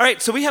improve. All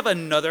right, so we have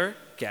another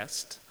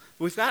guest.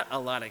 We've got a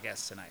lot of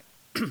guests tonight.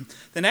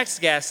 The next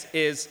guest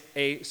is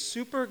a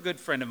super good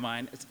friend of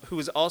mine who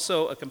is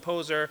also a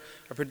composer,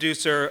 a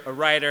producer, a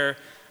writer,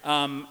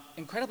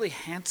 incredibly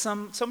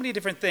handsome, so many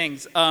different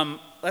things.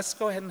 Let's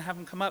go ahead and have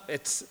him come up.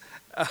 It's,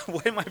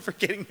 why am I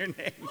forgetting your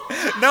name?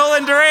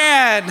 Nolan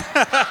Duran!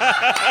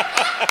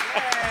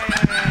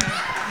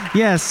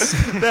 Yes.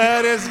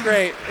 That is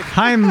great.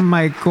 Hi,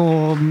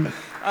 Michael.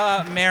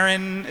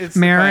 Marin. It's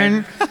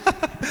Marin.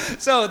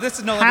 So this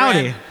is Nolan Howdy.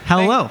 Duran.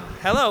 Hello.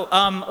 Hello.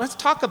 Let's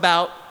talk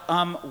about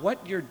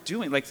what you're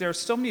doing. Like, there are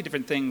so many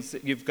different things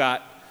that you've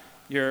got.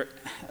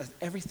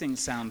 Everything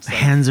sounds like...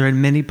 Hands are in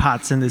many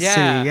pots in the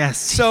city, yes.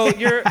 So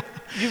you've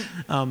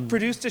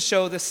produced a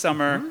show this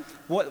summer. Mm-hmm.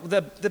 What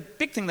the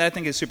big thing that I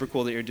think is super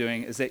cool that you're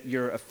doing is that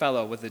you're a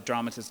fellow with the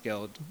Dramatists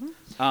Guild. Mm-hmm.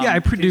 Yeah, I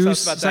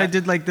produced. So I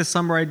did this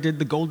summer. I did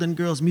the Golden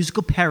Girls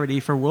musical parody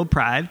for World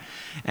Pride,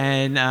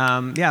 and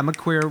I'm a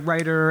queer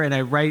writer, and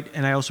I write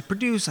and I also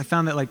produce. I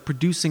found that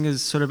producing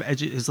is sort of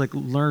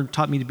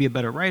taught me to be a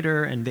better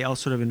writer, and they all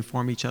sort of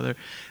inform each other.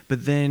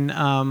 But then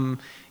now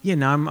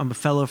I'm a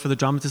fellow for the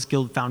Dramatists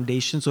Guild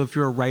Foundation. So if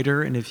you're a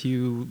writer and if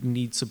you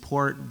need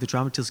support, the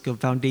Dramatists Guild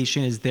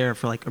Foundation is there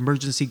for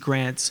emergency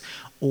grants,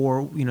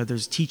 or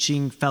there's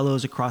teaching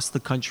fellows across the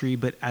country.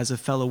 But as a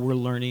fellow, we're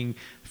learning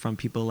from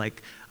people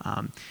like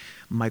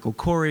Michael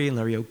Corey and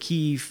Larry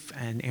O'Keefe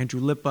and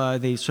Andrew Lippa.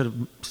 They sort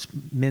of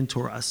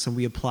mentor us, and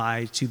we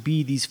apply to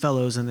be these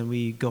fellows, and then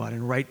we go out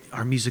and write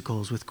our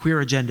musicals with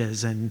queer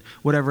agendas and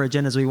whatever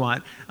agendas we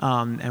want,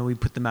 and we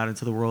put them out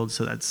into the world.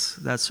 So that's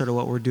sort of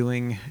what we're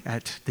doing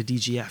at the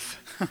DGF.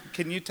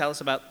 Can you tell us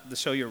about the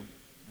show you're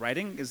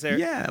writing? Is there?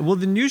 Yeah, well,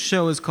 the new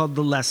show is called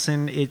The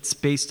Lesson. It's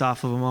based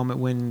off of a moment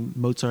when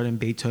Mozart and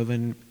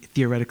Beethoven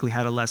theoretically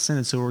had a lesson,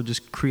 and so we're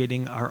just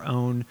creating our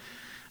own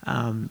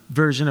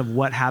version of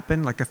what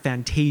happened, like a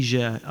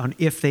fantasia on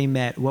if they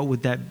met, what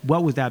would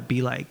that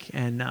be like?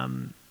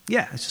 And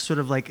it's just sort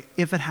of like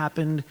if it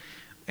happened,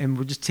 and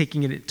we're just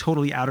taking it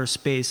totally outer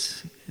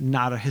space,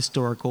 not a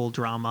historical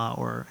drama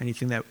or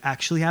anything that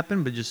actually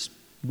happened, but just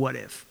what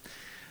if.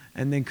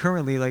 And then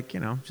currently,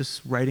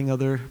 just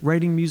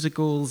writing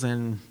musicals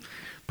and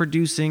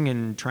producing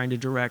and trying to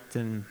direct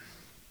and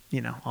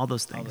all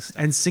those things.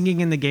 And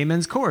singing in the Gay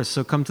Men's Chorus.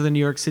 So come to the New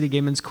York City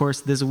Gay Men's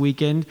Chorus this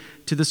weekend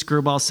to the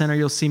Skirball Center.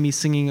 You'll see me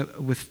singing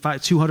with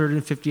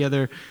 250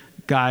 other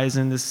guys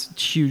in this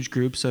huge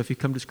group. So if you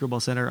come to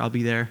Skirball Center, I'll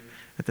be there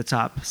at the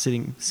top,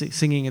 singing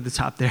at the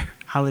top there,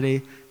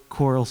 holiday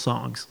choral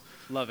songs.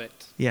 Love it.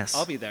 Yes.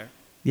 I'll be there.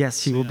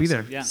 Yes, he will be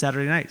there yeah.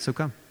 Saturday night. So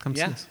come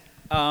see us.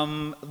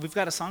 We've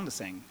got a song to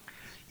sing.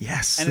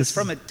 Yes. And it's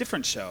from a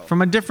different show.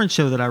 From a different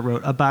show that I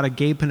wrote about a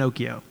gay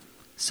Pinocchio.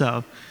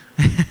 So...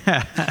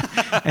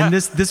 and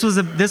this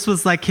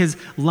was like his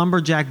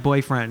lumberjack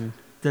boyfriend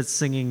that's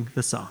singing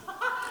the song.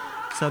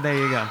 So there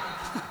you go.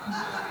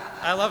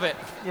 I love it.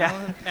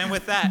 Yeah. And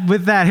with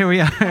that, here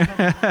we are.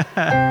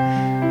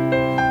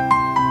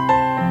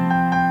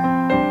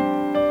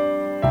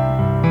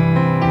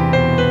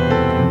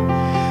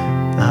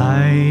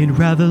 I'd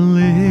rather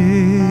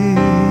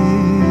live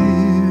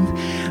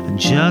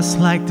just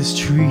like this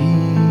tree,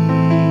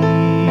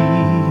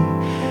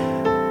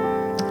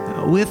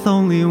 with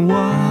only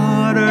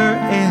water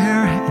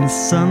air and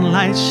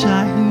sunlight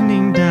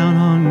shining down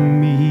on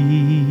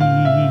me.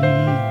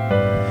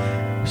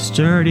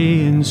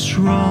 Sturdy and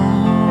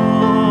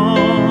strong,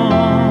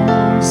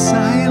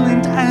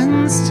 silent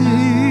and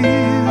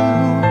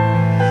still,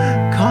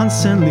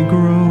 constantly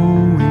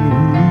growing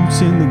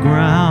roots in the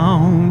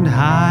ground,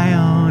 high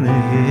on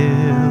a hill.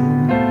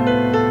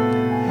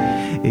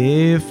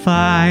 If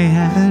I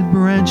had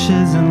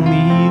branches and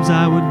leaves,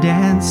 I would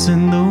dance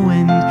in the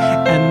wind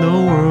and the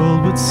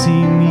world would see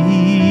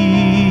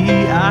me.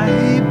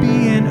 I'd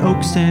be an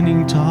oak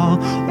standing tall,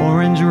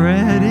 orange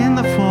red in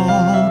the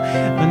fall,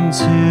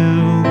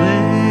 until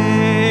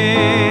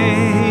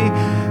they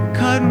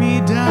cut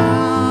me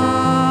down.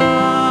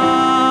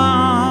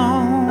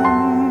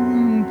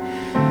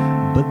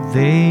 But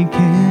they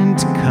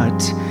can't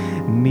cut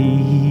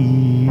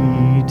me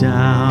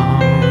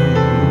down.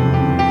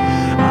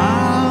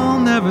 I'll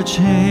never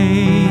change,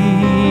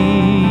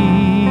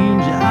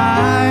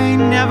 I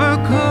never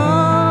could.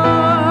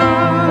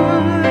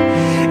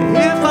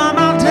 If I'm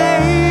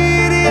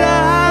outdated,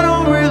 I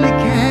don't really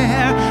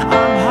care.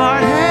 I'm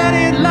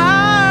hard-headed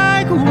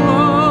like wood.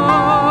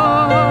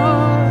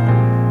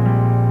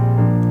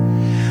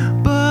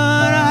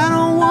 But I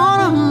don't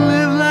wanna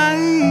live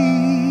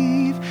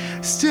life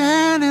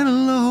standing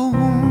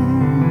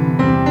alone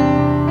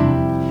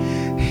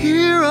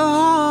here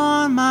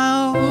on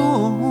my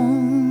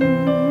own,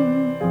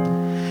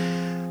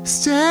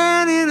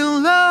 standing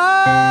alone.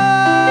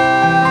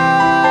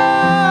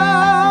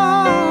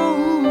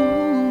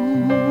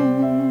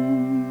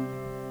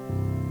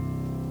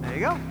 There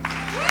you go.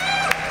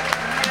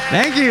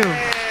 Thank you.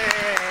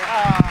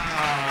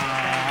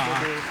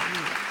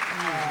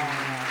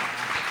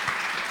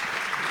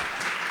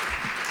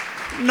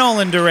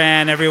 Nolan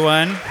Duran,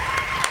 everyone.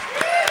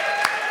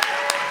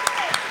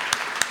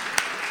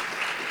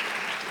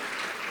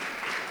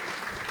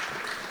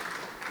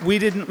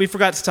 We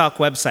forgot to talk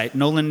website,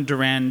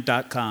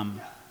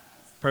 nolanduran.com.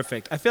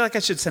 Perfect. I feel like I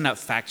should send out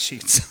fact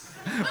sheets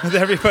with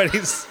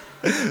everybody's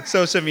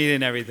social media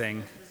and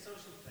everything.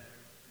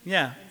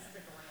 Yeah.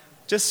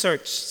 Just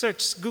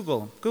search,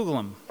 Google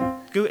them.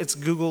 It's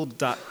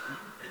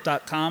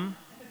google.com.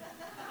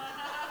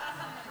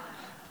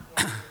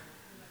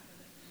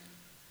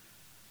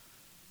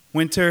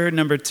 Winter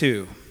number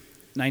 2,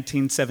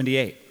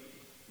 1978.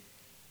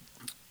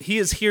 He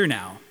is here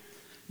now,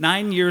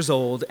 9 years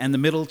old and the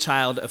middle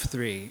child of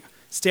 3,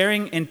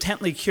 staring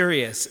intently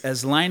curious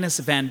as Linus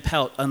Van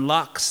Pelt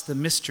unlocks the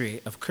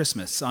mystery of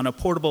Christmas on a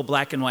portable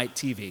black and white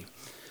TV.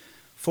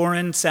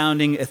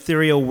 Foreign-sounding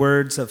ethereal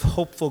words of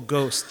hopeful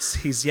ghosts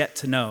he's yet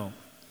to know.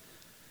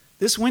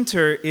 This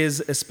winter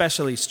is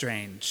especially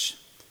strange.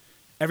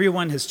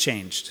 Everyone has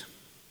changed.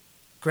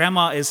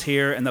 Grandma is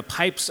here and the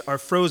pipes are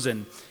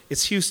frozen.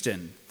 It's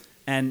Houston,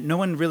 and no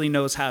one really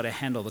knows how to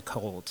handle the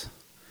cold.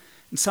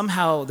 And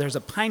somehow there's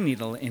a pine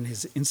needle in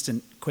his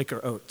instant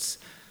Quaker Oats,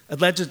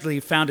 allegedly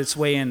found its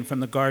way in from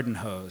the garden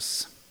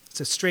hose.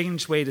 It's a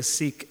strange way to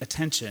seek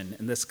attention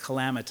in this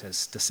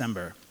calamitous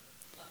December.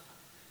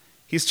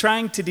 He's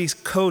trying to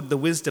decode the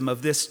wisdom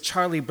of this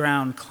Charlie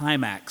Brown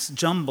climax,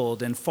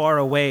 jumbled and far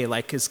away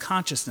like his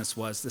consciousness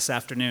was this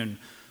afternoon.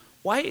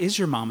 "Why is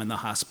your mom in the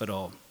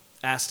hospital?"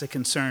 asked a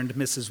concerned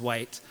Mrs.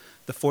 White,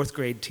 the 4th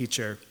grade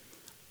teacher.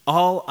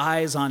 All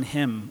eyes on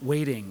him,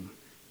 waiting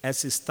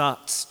as his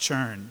thoughts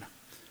churn.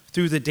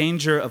 Through the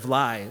danger of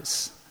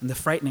lies and the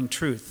frightening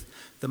truth,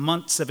 the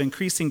months of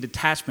increasing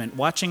detachment,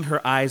 watching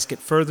her eyes get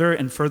further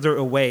and further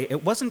away.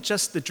 It wasn't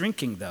just the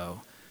drinking,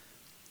 though.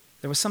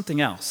 There was something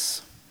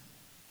else.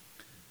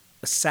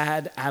 A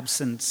sad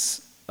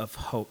absence of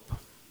hope.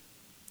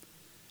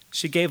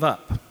 She gave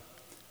up,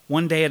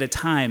 one day at a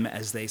time,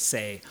 as they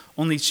say,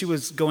 only she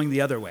was going the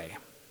other way,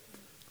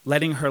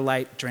 letting her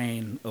light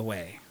drain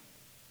away.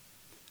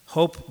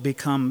 Hope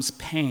becomes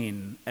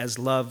pain as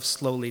love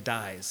slowly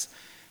dies,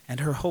 and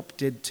her hope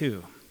did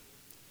too.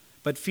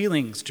 But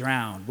feelings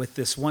drown with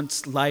this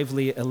once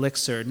lively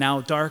elixir,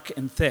 now dark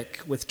and thick,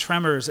 with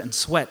tremors and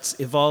sweats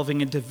evolving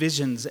into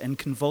visions and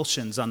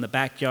convulsions on the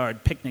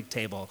backyard picnic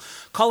table.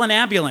 "Call an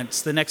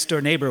ambulance," the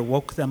next-door neighbor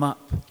woke them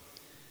up.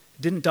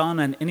 It didn't dawn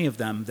on any of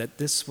them that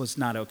this was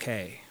not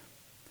okay.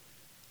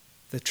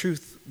 The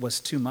truth was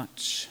too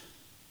much.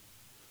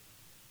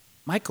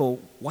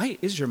 "Michael, why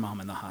is your mom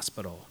in the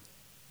hospital?"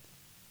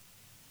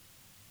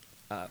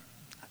 I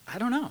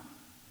don't know.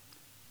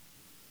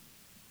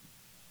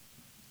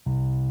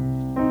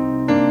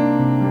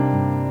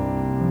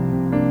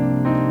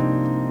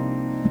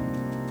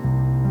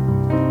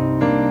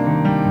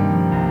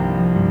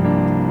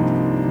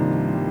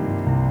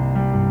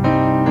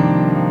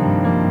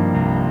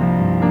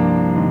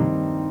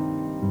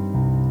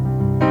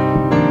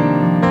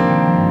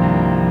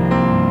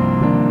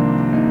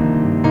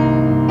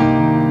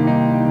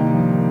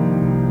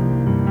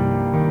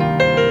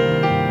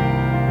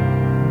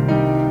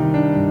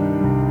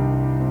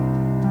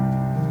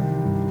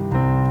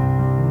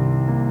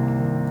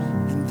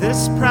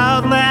 This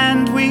proud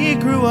land we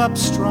grew up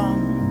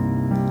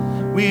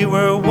strong. We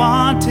were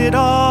wanted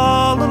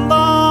all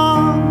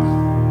along.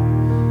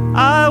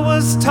 I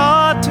was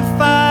taught to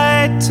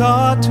fight get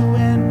taught to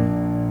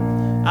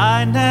win.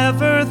 I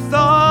never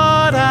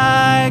thought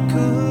I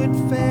could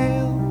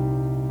fail.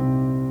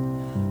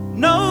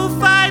 No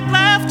fight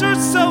left, or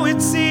so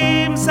it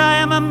seems. I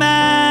am a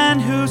man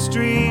whose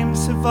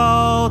dreams have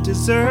all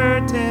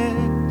deserted.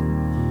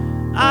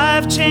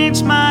 I've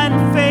changed my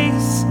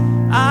face,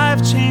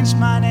 I've changed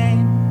my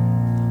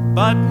name,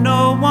 but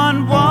no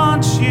one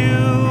wants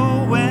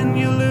you when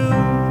you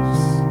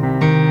lose.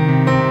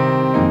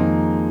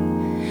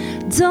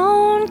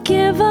 Don't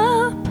give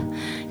up,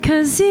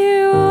 'cause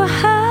you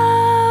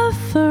have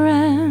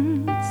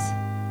friends.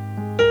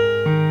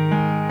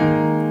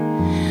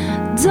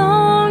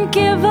 Don't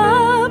give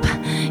up,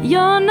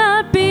 you're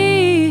not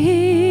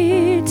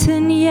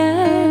beaten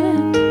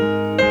yet.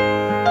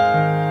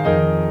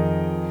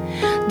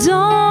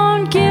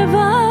 Don't give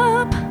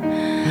up,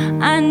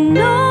 I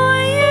know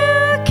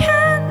you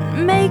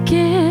can make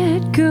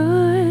it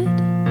good.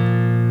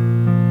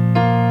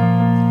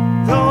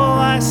 Though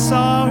I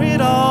saw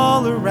it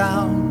all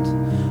around,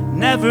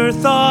 never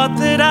thought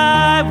that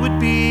I would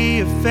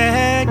be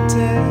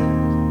affected.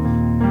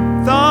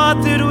 Thought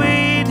that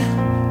we'd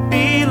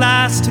be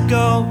last to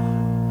go.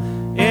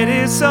 It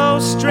is so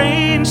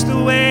strange the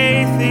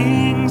way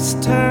things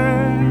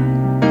turn.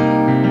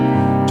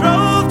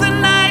 Drove the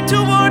night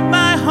toward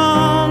my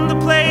home, the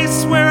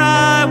place where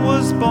I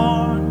was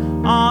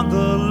born, on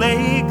the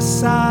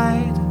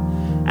lakeside.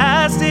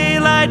 As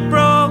daylight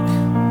broke,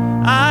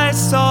 I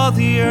saw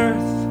the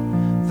earth.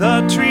 The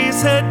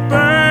trees had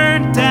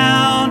burned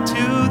down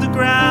to the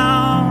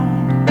ground.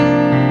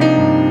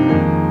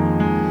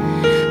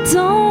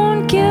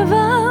 Don't give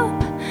up,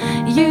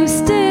 you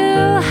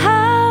still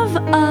have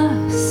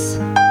us.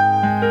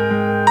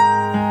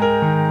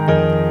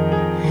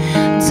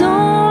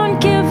 Don't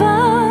give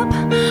up,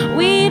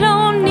 we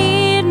don't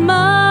need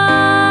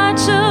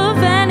much of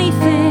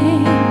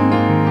anything.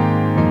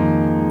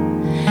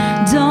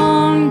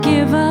 Don't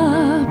give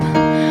up,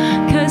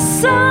 'cause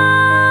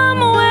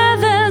somewhere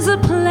there's a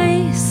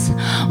place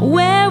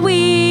where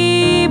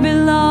we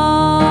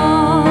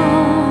belong.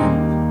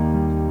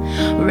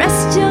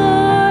 Rest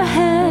your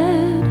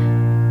head,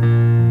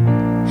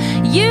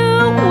 you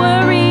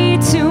worry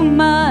too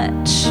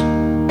much.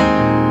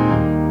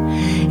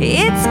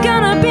 It's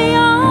gonna be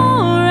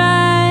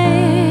alright.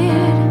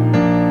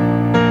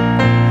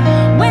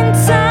 When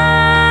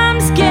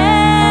times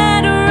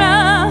get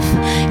rough,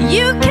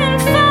 you can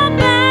fall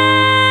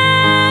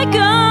back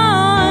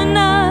on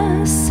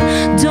us.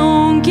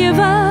 Don't give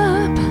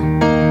up,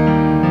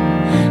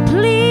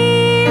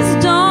 please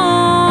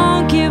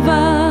don't give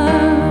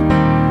up.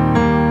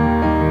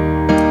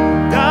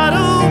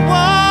 Gotta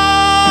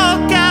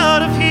walk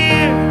out of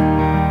here.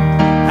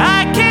 I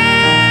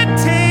can't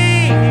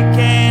take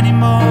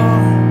anymore.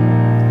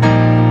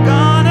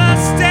 Gonna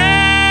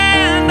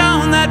stand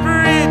on that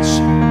bridge,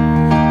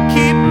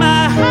 keep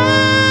my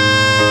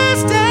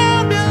eyes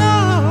down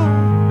below.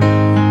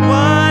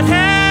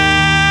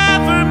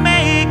 Whatever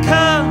may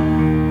come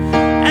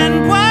and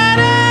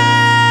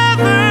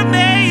whatever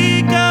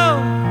may go,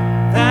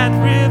 that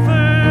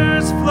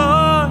river's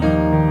flowing.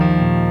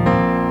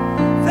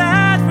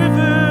 That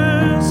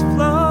river's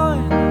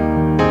flowing.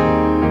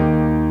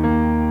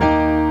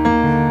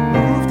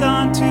 Moved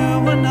on to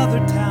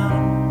another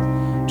town,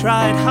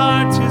 tried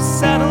hard to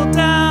settle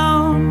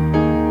down.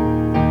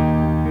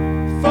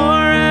 For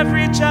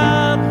every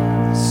job,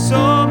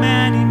 so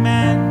many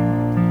men,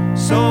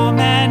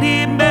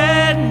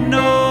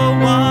 no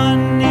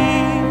one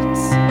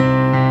needs.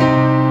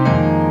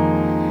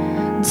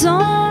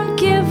 Don't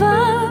give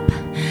up,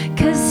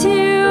 'cause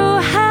you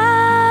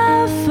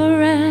have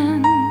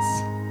friends.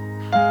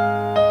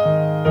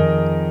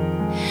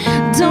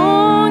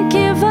 Don't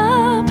give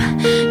up,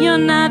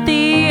 you're not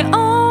the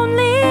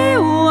only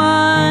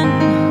one.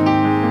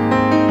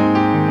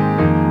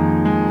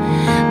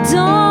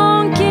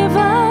 Don't give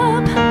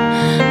up,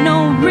 no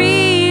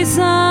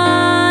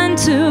reason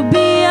to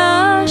be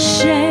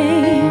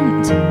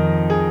ashamed.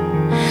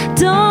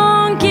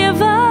 Don't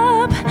give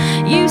up,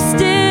 you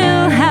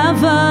still have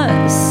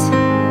us.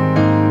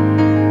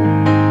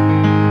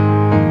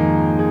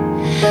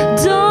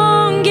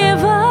 Don't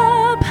give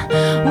up,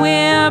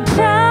 we're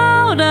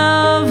proud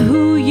of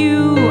who you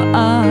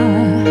are.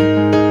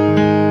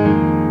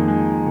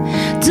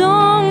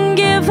 Don't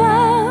give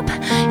up,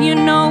 you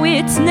know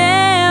it's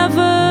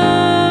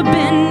never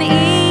been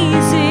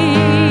easy.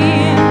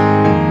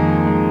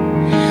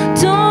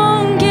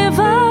 Don't give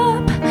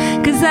up,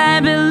 'cause I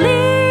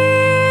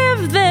believe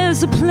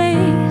there's a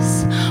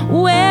place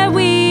where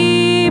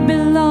we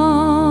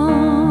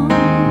belong.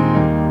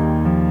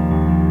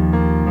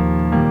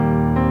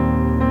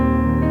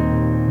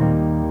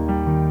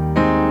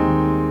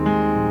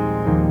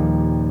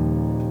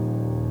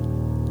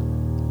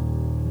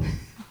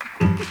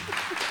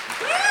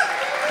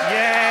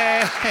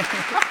 Yay!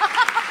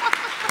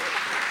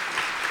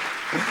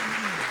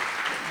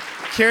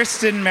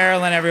 Kirsten,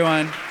 Marilyn,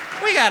 everyone.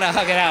 We gotta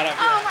hug it out.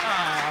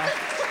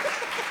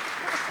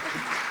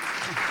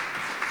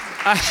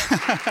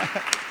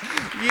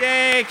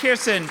 Yay,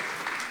 Kirsten.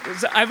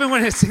 So I've been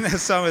wanting to sing that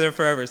song with her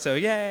forever. So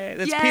yay!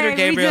 That's Yay, Peter we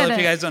Gabriel. did If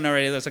you it. guys don't know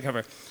already, that's a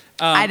cover.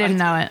 I didn't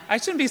know it. I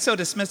shouldn't be so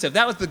dismissive.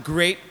 That was the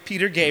great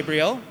Peter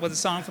Gabriel with a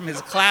song from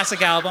his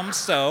classic album.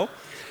 So,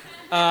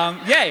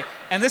 yay!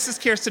 And this is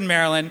Kirsten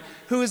Marilyn,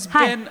 who has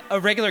Hi. been a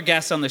regular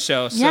guest on the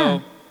show. So, Yeah.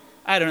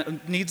 I don't know.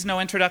 Needs no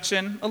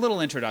introduction. A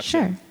little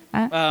introduction.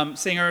 Sure.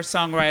 Singer,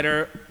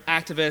 songwriter,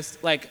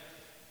 activist, like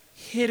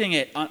hitting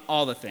it on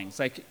all the things.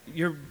 Like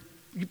you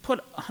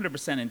put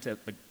 100% into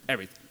like,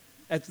 everything.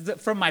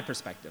 From my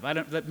perspective, I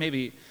don't. That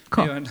maybe.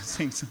 Cool. Maybe I'm just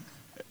saying something.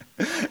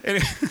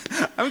 Anyway,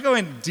 I'm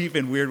going deep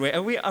in weird ways.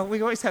 We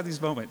always have these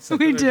moments.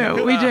 We do.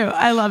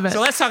 I love it.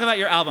 So let's talk about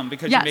your album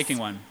because Yes. you're making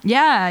one.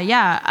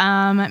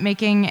 Yeah.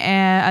 Making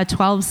a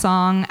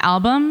 12-song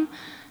album.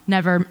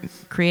 Never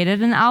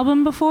created an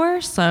album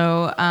before,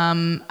 so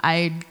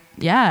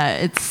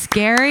it's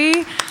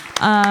scary.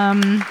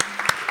 I've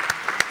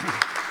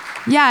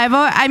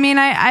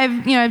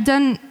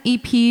done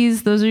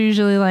EPs. Those are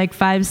usually like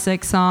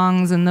 5-6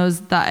 songs, and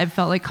those that I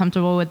felt like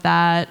comfortable with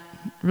that.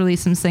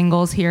 Released some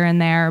singles here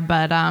and there,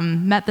 but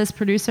met this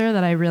producer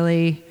that I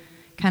really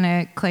kind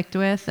of clicked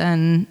with,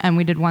 and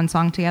we did one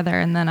song together.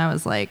 And then I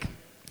was like,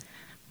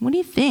 "What do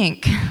you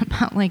think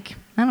about like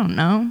I don't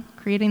know,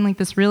 creating like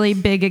this really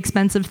big,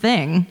 expensive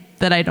thing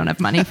that I don't have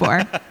money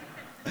for?"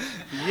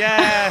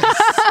 Yes.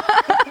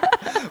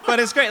 But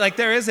it's great. Like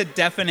there is a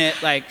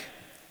definite like.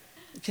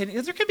 There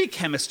can be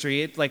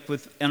chemistry like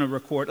on a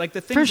record. Like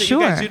the things For that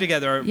sure. you guys do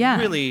together are Yeah.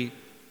 really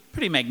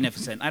pretty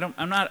magnificent. I don't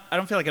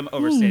feel like I'm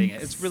overstating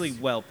it. It's really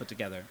well put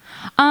together.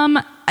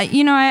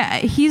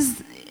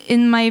 He's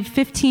in my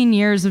 15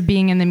 years of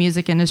being in the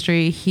music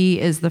industry, he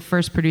is the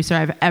first producer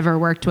I've ever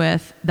worked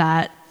with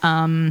that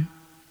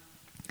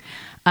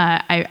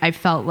I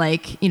felt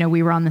like,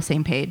 we were on the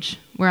same page.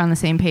 We're on the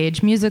same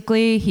page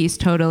musically. He's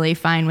totally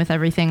fine with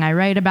everything I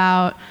write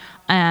about.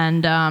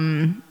 And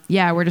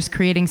we're just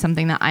creating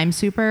something that I'm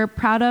super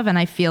proud of. And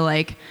I feel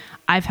like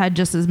I've had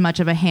just as much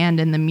of a hand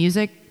in the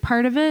music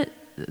part of it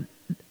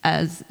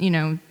as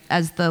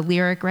the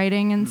lyric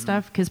writing and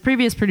stuff. Because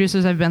previous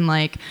producers have been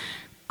like,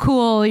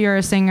 cool, you're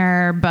a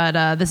singer,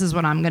 but this is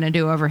what I'm going to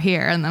do over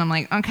here. And then I'm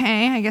like,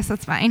 okay, I guess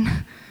that's fine.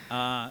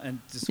 And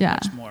just Yeah.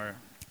 much more.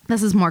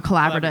 This is more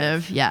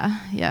collaborative. Yeah.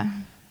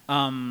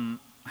 I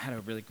had a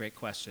really great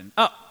question.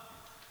 Oh.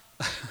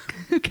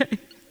 Okay.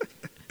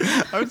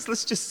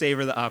 Let's just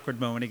savor the awkward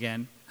moment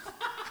again.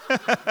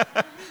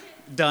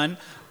 Done.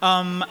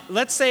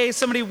 Let's say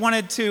somebody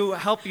wanted to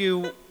help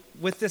you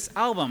with this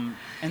album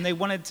and they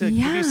wanted to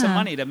give you some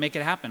money to make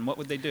it happen. What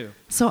would they do?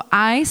 So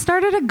I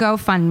started a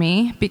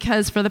GoFundMe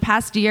because for the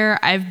past year,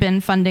 I've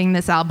been funding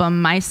this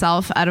album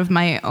myself out of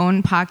my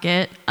own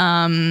pocket.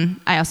 I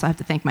also have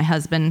to thank my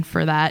husband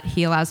for that.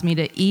 He allows me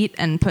to eat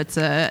and puts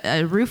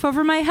a roof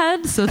over my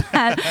head so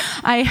that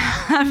I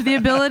have the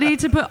ability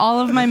to put all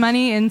of my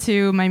money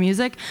into my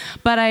music.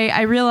 But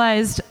I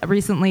realized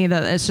recently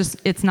that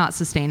it's not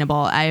sustainable.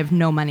 I have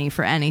no money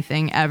for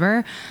anything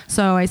ever.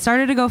 So I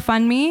started a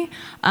GoFundMe.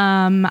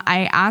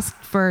 I asked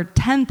for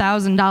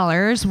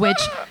 $10,000,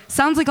 which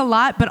sounds like a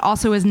lot, but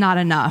also is not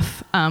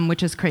enough,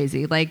 which is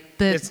crazy.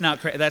 It's not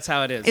crazy. That's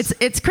how it is.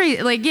 It's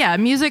crazy.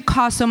 Music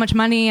costs so much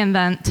money and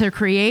then to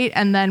create,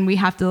 and then we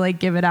have to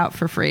give it out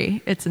for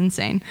free. It's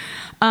insane.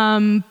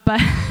 But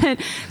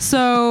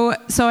so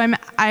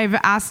I've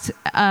asked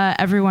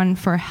everyone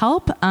for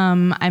help.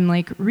 I'm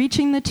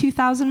reaching the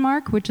 2,000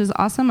 mark, which is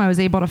awesome. I was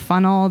able to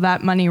funnel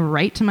that money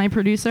right to my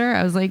producer.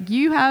 I was like,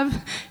 you got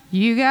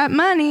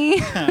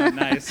money.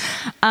 Nice.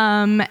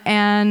 So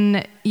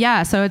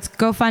it's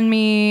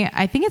GoFundMe.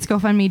 I think it's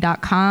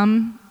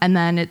GoFundMe.com, and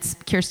then it's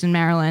Kirsten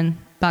Marilyn,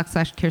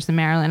 /Kirsten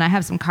Marilyn. I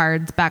have some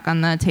cards back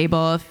on the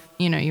table if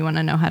you want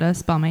to know how to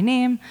spell my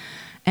name.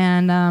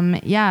 And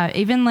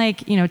even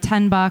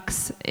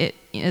 $10, it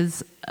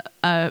is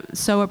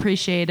so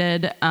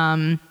appreciated. It's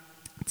 $10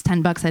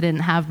 I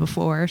didn't have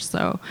before,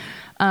 so.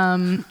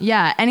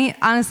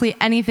 Honestly,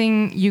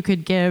 anything you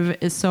could give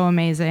is so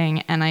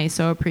amazing, and I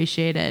so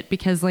appreciate it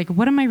because,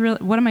 what am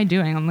I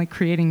doing? I'm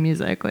creating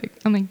music.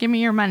 I'm give me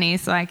your money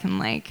so I can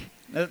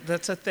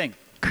That's a thing.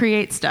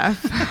 create stuff.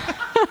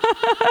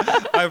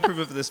 I approve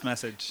of this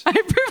message.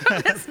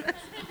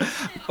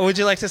 Would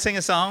you like to sing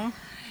a song?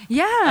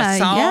 Yeah, A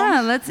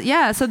song?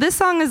 So this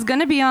song is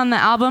gonna be on the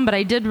album, but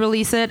I did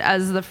release it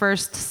as the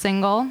first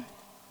single.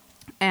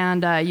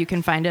 And you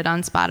can find it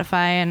on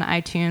Spotify and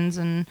iTunes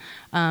and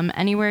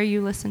anywhere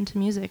you listen to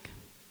music.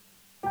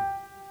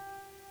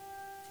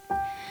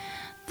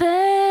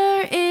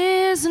 There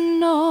is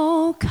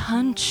no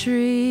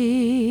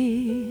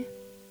country.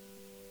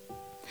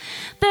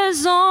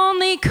 There's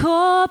only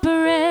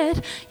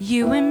corporate,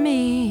 you and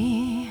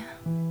me.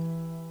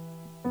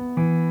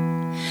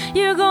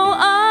 You go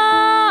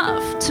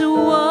off to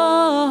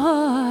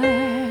war.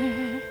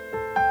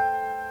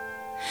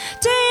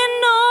 Do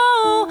you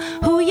know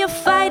who you're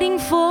fighting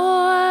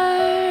for?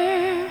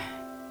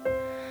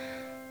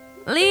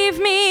 Leave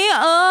me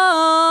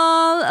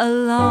all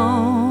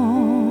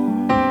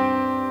alone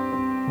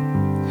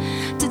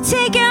to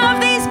take care of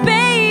these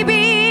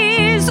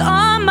babies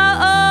on my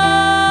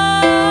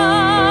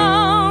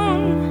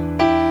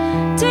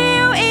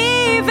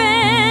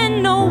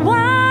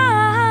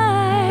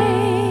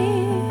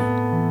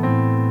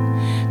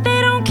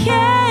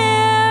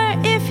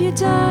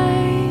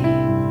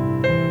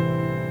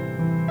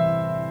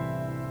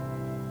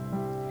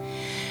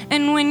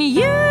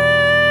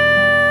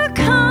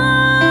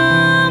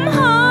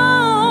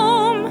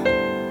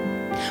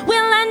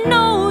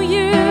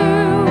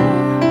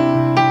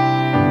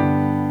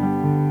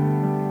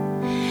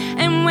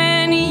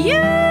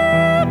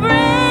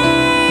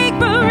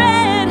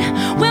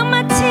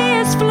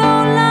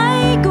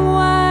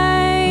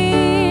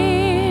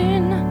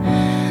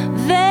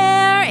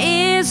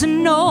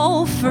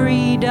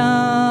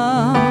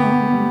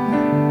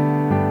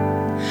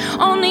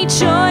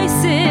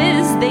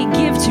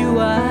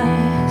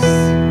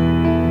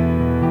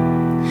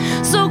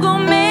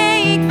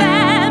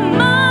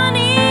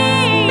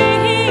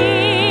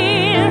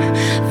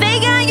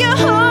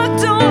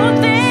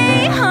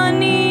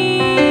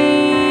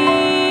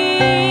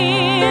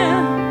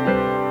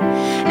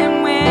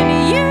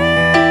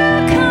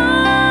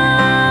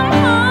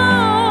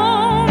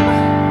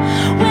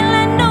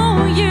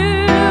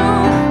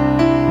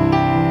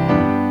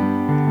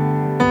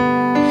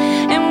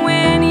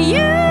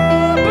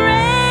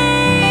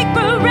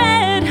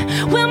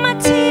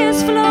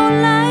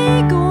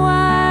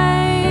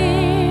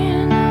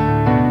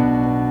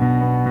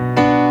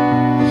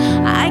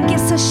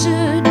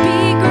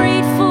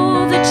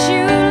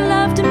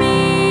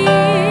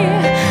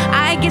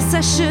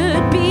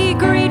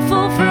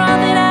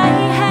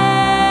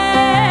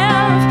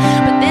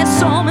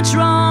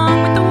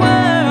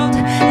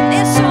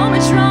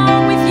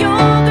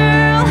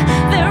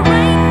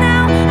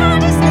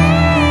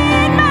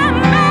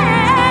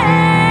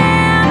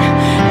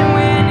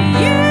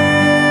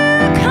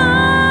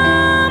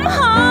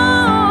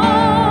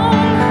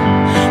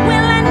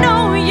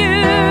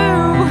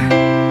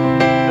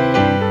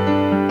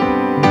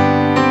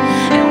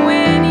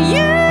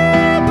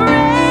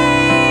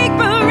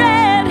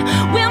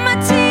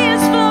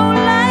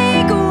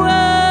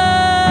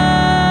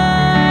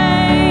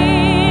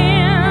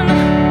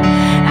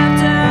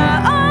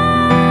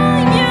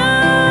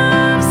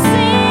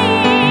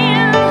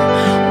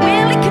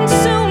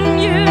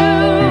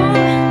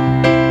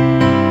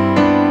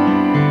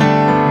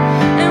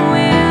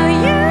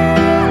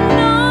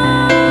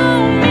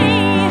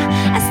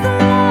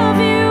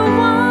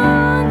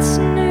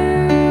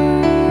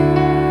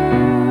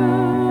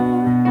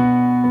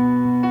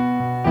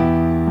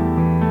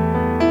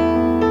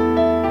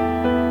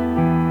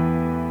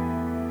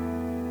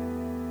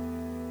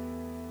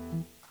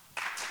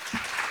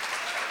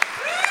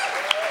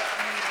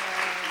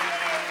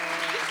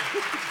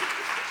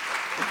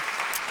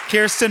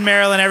Kirsten,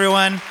 Marilyn,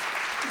 everyone.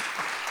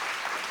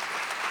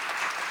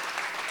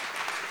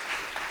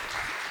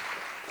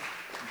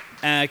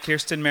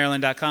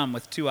 KirstenMarilyn.com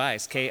with 2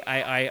 I's.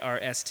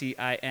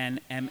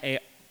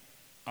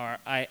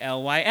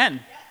 KIIRSTINMARILYN.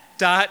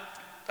 Dot.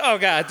 Oh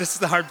God, this is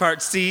the hard part.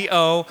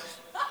 COM.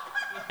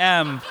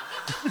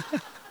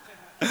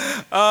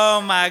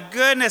 Oh my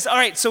goodness. All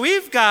right, so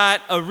we've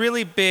got a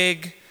really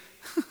big.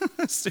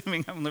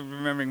 Assuming I'm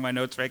remembering my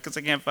notes right, because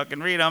I can't fucking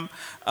read them.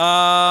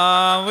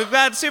 We've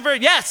got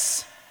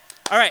yes.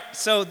 All right,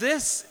 so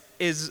this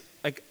is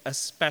like a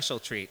special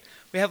treat.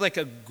 We have like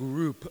a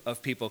group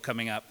of people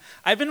coming up.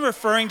 I've been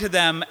referring to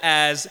them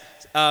as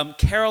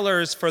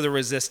carolers for the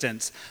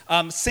resistance.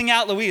 Sing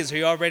Out Louise, are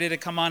you all ready to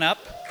come on up?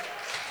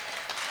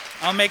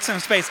 I'll make some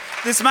space.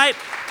 This might,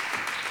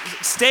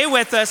 stay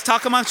with us,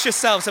 talk amongst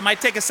yourselves. It might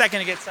take a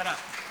second to get set up.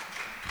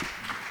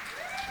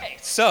 Okay,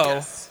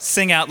 so,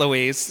 Sing Out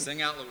Louise.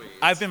 Sing Out Louise.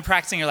 I've been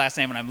practicing your last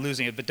name and I'm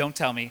losing it, but don't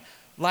tell me.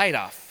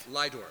 Lydorf.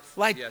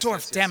 Lydorf.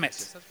 Yes, damn it.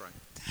 Yes, that's right.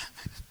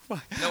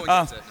 No one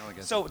gets it.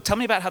 So tell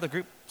me about how the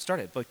group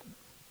started.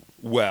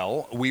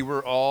 Well, we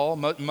were all,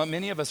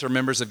 many of us are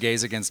members of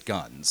Gays Against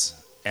Guns.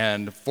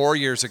 And 4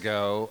 years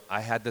ago,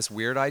 I had this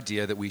weird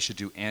idea that we should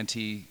do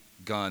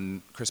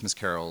anti-gun Christmas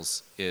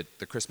carols at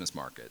the Christmas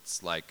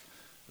markets, like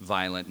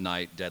Violent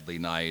Night, Deadly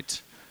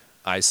Night,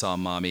 I Saw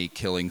Mommy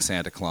Killing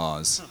Santa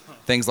Claus,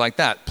 things like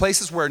that.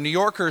 Places where New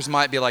Yorkers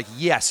might be like,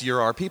 yes,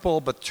 you're our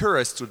people, but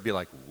tourists would be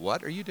like,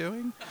 what are you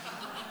doing?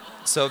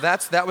 So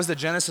that was the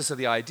genesis of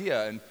the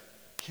idea. And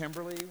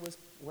Kimberly was,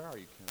 where are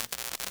you, Kim?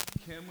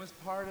 Kim was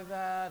part of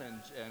that,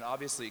 and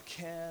obviously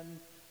Ken.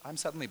 I'm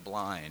suddenly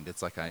blind.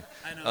 It's like I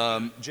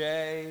know.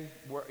 Jay,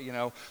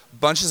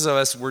 bunches of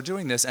us were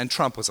doing this, and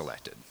Trump was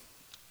elected.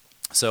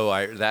 So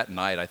that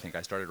night, I think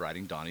I started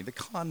writing Donnie the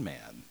Con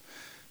Man.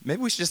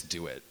 Maybe we should just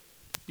do it.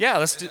 Yeah,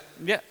 let's do.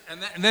 Yeah.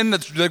 And then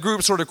the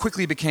group sort of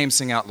quickly became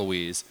Sing Out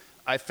Louise.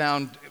 I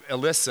found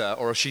Alyssa,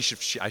 or I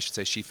should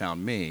say she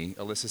found me.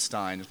 Alyssa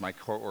Stein is my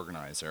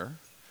co-organizer.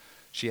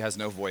 She has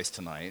no voice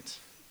tonight.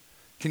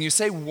 Can you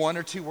say one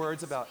or two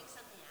words about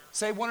pink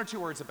and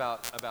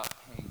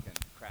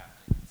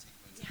crafting and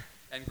sequins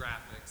and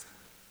graphics?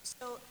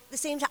 So the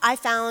same time, I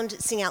found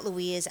Sing Out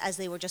Louise as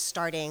they were just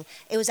starting.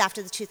 It was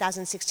after the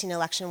 2016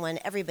 election when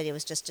everybody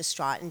was just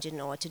distraught and didn't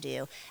know what to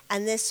do.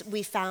 And this,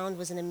 we found,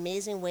 was an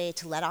amazing way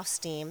to let off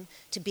steam,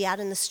 to be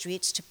out in the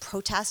streets, to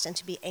protest and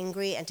to be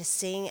angry and to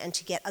sing and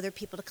to get other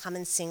people to come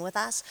and sing with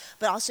us,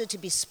 but also to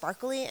be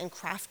sparkly and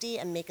crafty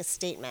and make a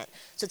statement.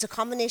 So it's a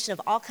combination of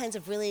all kinds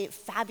of really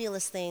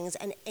fabulous things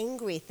and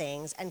angry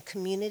things and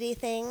community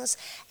things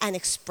and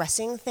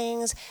expressing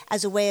things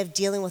as a way of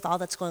dealing with all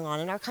that's going on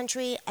in our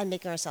country and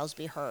making ourselves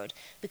be heard.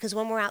 Because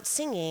when we're out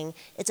singing,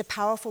 it's a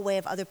powerful way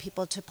of other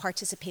people to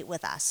participate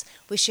with us.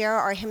 We share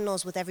our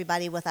hymnals with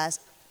everybody with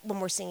us when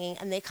we're singing,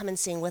 and they come and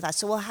sing with us.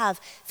 So we'll have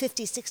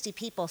 50, 60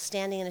 people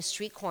standing in a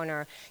street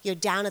corner,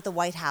 down at the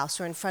White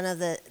House or in front of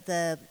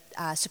the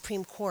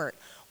Supreme Court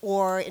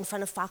or in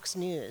front of Fox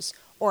News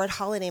or at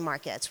holiday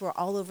markets. We're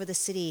all over the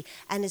city,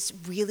 and it's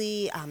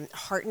really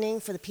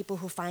heartening for the people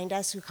who find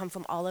us, who come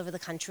from all over the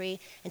country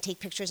and take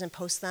pictures and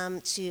post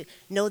them, to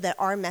know that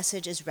our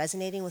message is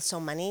resonating with so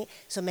many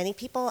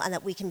people, and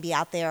that we can be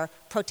out there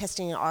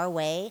protesting in our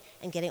way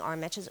and getting our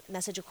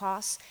message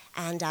across,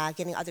 and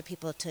getting other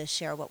people to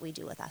share what we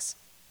do with us.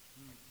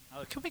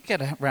 Can we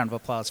get a round of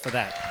applause for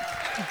that?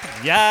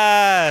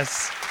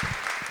 Yes.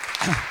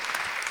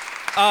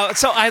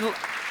 So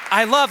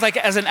I love,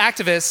 as an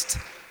activist,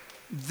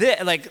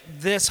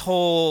 this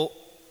whole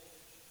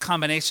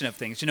combination of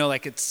things,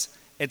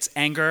 it's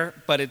anger,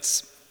 but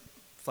it's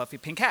fluffy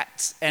pink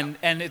hats, and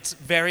it's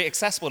very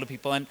accessible to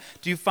people. And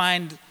do you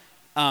find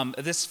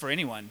this for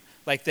anyone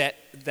that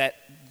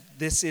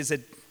this is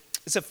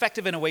it's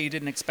effective in a way you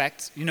didn't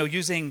expect?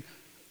 Using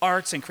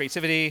arts and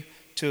creativity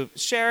to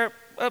share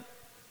a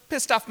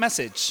pissed off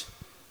message.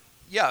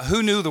 Yeah,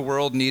 who knew the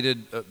world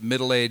needed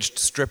middle-aged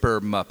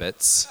stripper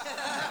Muppets?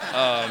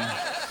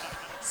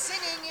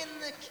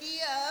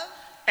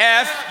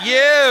 F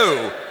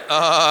you.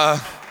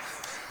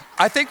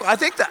 I think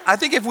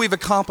if we've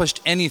accomplished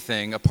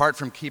anything apart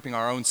from keeping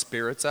our own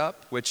spirits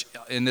up, which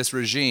in this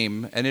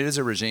regime, and it is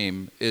a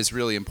regime, is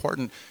really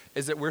important,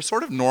 is that we're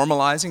sort of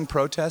normalizing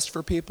protest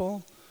for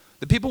people.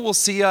 The people will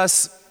see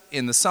us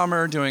in the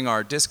summer doing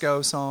our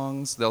disco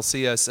songs. They'll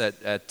see us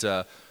at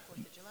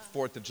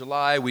 4th of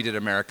July. We did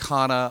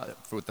Americana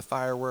with the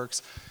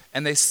fireworks,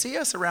 and they see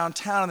us around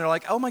town, and they're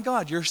like, "Oh my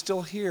God, you're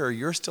still here!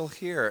 You're still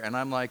here!" And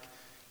I'm like,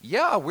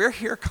 yeah, we're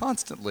here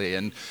constantly.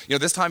 And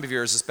this time of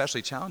year is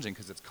especially challenging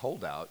because it's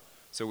cold out,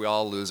 so we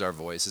all lose our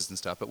voices and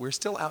stuff, but we're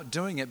still out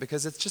doing it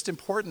because it's just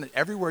important that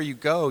everywhere you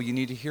go, you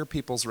need to hear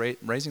people's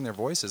raising their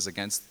voices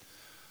against,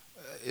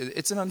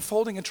 it's an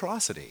unfolding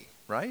atrocity,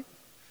 right?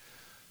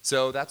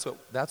 So that's what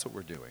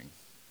we're doing.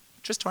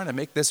 Just trying to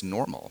make this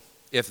normal.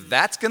 If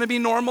that's going to be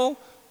normal,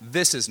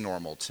 this is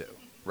normal too,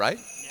 right?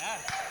 Yeah.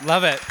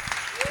 Love it.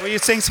 Will you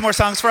sing some more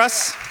songs for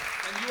us?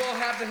 And you all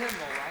have the hymnal,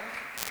 right?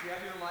 You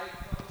have your light.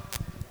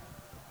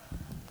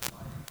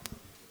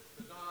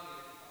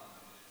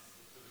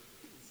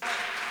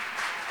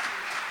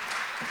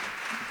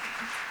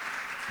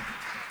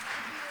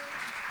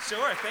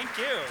 Sure, thank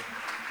you.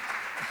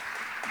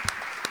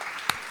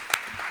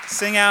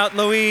 Sing out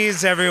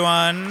Louise,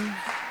 everyone.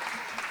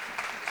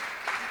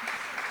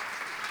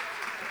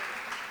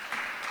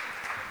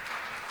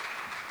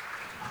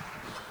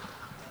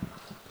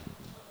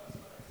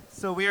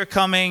 So we are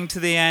coming to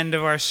the end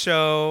of our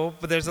show,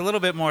 but there's a little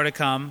bit more to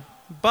come.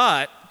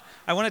 But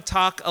I want to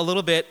talk a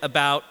little bit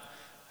about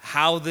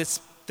how this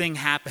thing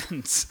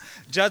happens.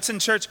 Judson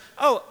Church.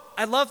 Oh,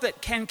 I love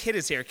that Ken Kidd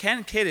is here.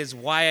 Ken Kidd is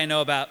why I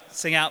know about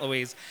Sing Out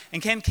Louise.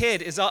 And Ken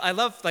Kidd is, I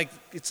love,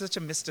 it's such a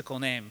mystical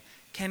name.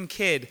 Ken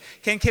Kidd.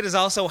 Ken Kidd is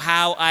also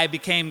how I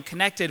became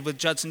connected with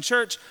Judson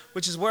Church,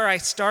 which is where I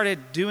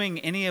started doing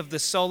any of the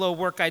solo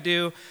work I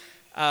do.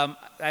 I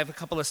have a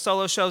couple of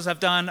solo shows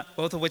I've done,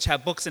 both of which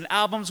have books and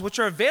albums, which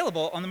are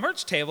available on the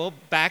merch table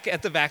back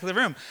at the back of the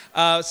room.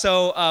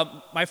 So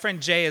my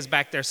friend Jay is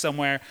back there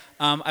somewhere.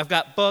 I've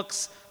got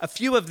books, a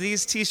few of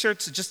these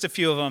t-shirts, just a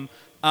few of them,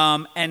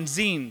 and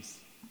zines.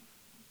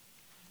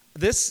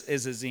 This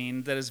is a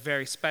zine that is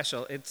very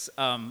special. It's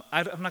I'm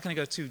not going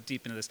to go too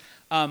deep into this.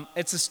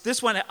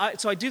 This one.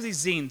 So I do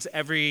these zines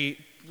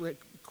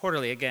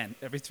quarterly again,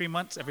 every 3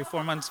 months, every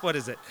 4 months. What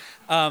is it?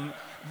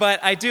 But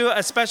I do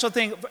a special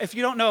thing. If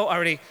you don't know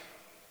already,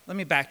 let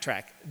me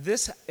backtrack.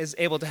 This is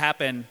able to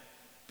happen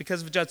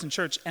because of Judson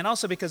Church, and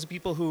also because of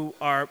people who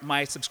are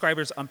my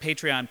subscribers on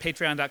Patreon,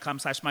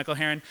 patreon.com/Michael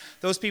Herron.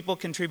 Those people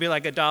contribute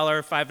like $1,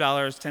 $5,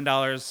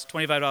 $10,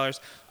 $25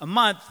 a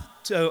month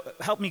to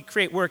help me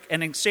create work,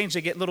 and in exchange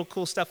they get little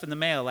cool stuff in the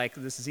mail, like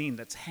this zine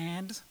that's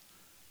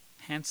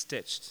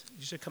hand-stitched.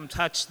 You should come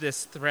touch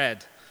this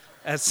thread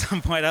at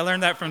some point. I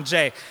learned that from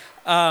Jay.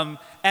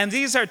 And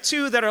these are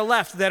 2 that are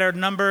left that are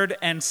numbered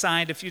and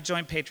signed. If you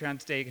join Patreon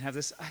today, you can have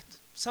this.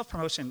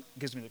 Self-promotion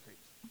gives me the creeps.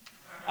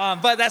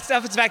 But that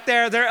stuff is back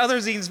there. There are other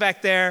zines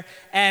back there.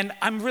 And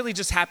I'm really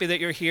just happy that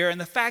you're here. And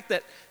the fact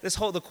that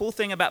the cool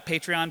thing about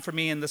Patreon for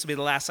me, and this will be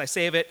the last I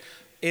say of it,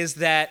 is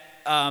that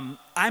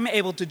I'm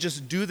able to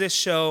just do this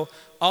show.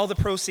 All the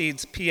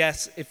proceeds,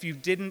 P.S., if you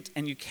didn't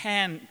and you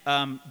can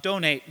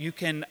donate, you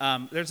can,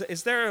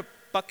 is there a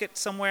bucket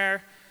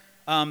somewhere?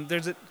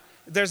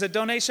 There's a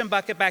donation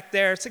bucket back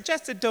there,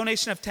 suggested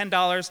donation of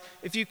 $10.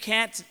 If you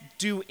can't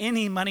do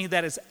any money,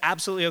 that is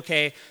absolutely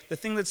okay. The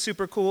thing that's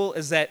super cool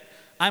is that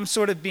I'm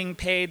sort of being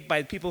paid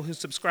by people who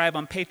subscribe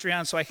on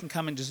Patreon, so I can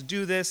come and just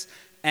do this.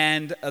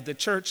 And the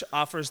church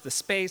offers the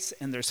space,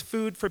 and there's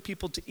food for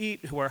people to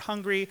eat who are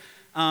hungry.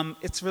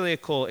 It's really a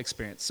cool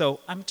experience. So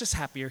I'm just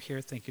happy you're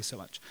here. Thank you so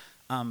much.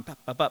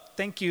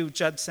 Thank you,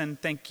 Judson.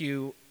 Thank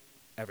you,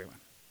 everyone.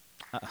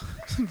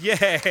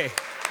 Yay.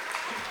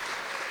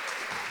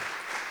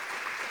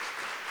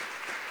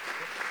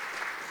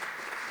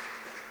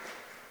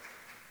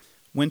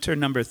 Winter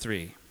number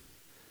 3,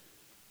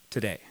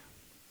 today.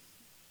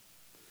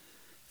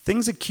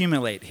 Things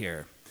accumulate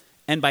here.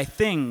 And by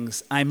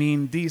things, I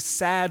mean these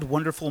sad,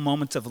 wonderful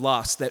moments of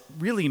loss that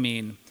really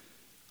mean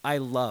I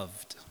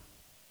loved.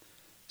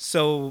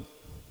 So,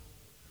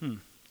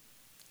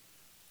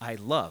 I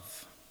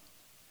love.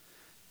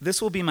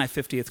 This will be my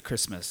 50th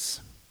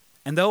Christmas.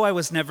 And though I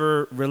was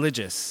never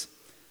religious,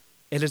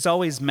 it has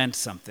always meant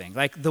something.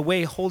 Like the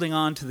way holding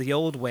on to the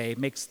old way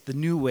makes the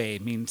new way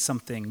mean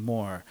something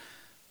more.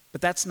 But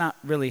that's not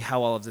really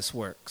how all of this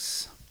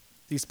works.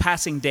 These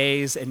passing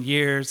days and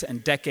years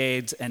and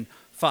decades and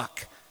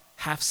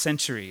half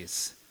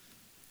centuries,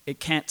 it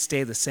can't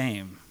stay the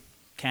same,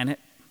 can it?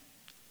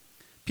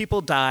 People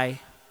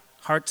die,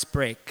 hearts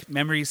break,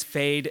 memories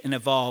fade and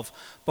evolve,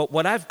 but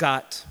what we've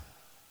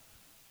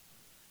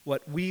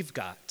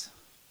got,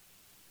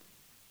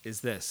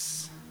 is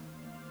this.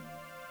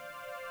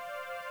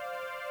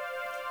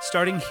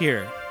 Starting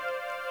here,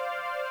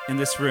 in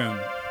this room,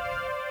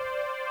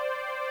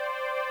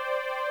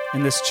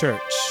 in this church,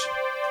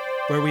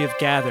 where we have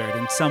gathered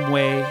in some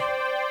way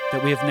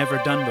that we have never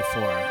done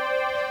before.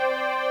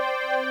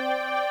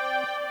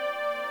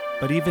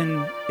 But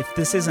even if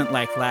this isn't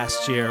like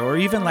last year, or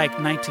even like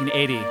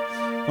 1980,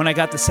 when I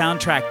got the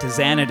soundtrack to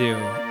Xanadu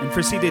and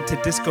proceeded to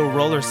disco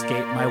roller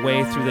skate my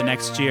way through the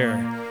next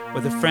year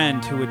with a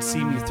friend who would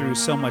see me through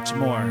so much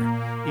more,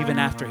 even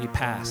after he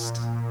passed.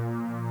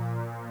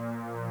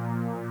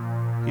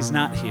 He's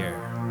not here,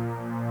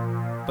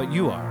 but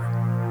you are,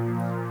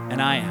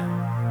 and I am.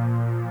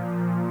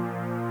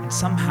 And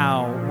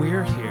somehow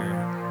we're here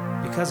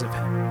because of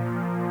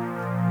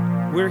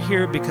him. We're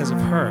here because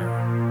of her.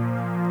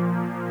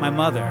 My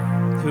mother,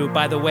 who,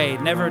 by the way,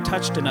 never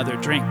touched another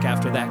drink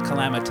after that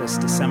calamitous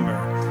December.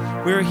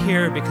 We're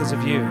here because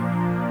of you.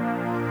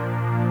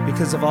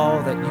 Because of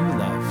all that you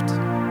loved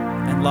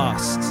and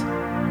lost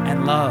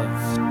and love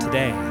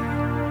today.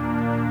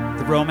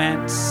 The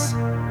romance,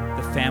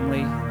 the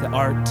family, the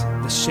art,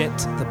 the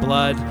shit, the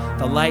blood,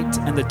 the light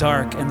and the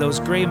dark, and those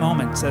gray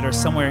moments that are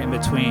somewhere in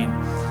between.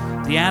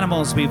 The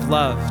animals we've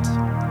loved,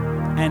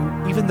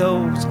 and even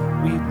those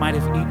we might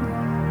have eaten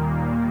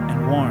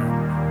and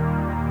worn.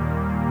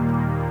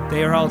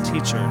 They are all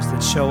teachers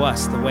that show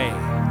us the way,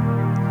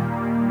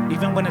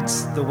 even when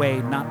it's the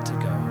way not to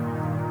go.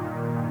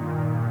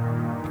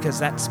 Because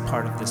that's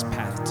part of this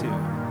path too,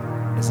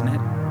 isn't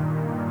it?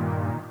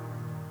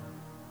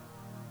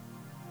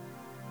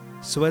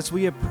 So as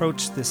we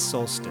approach this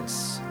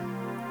solstice,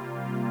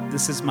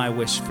 this is my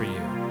wish for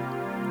you.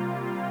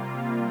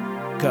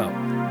 Go.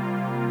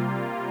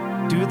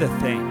 Do the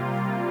thing.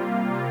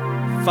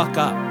 Fuck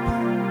up.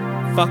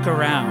 Fuck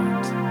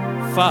around.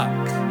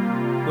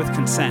 Fuck. With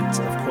consent,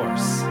 of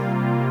course.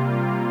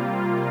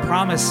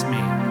 Promise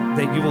me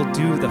that you will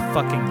do the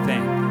fucking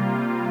thing.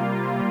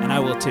 And I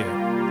will too.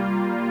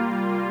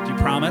 Do you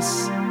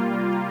promise?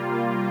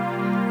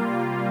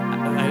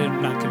 I'm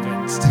not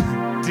convinced.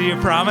 Do you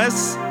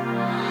promise?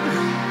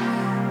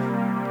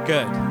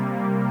 Good.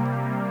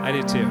 I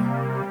do too.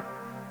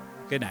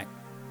 Good night.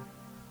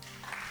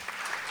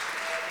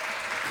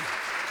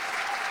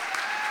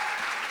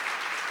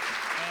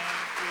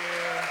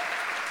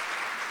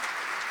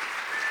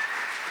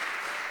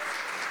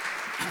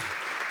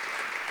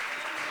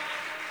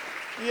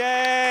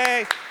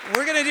 Yay!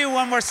 We're going to do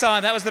one more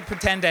song. That was the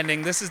pretend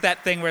ending. This is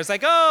that thing where it's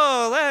like,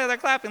 oh, they're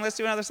clapping. Let's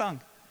do another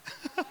song.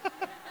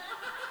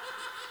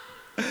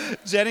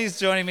 Jenny's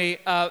joining me.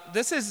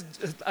 This is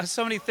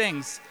so many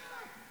things.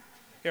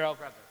 Here, I'll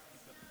grab this.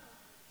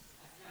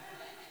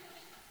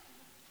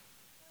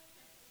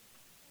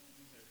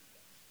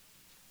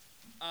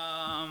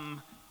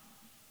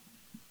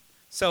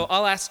 So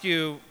I'll ask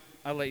you,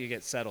 I'll let you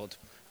get settled.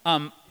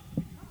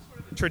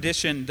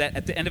 Tradition that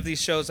at the end of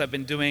these shows I've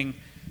been doing,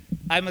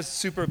 I'm a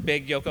super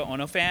big Yoko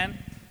Ono fan,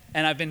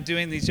 and I've been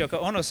doing these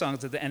Yoko Ono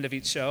songs at the end of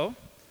each show.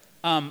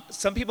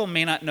 Some people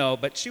may not know,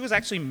 but she was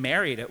actually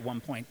married at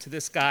one point to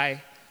this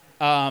guy.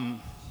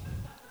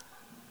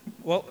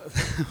 What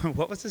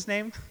was his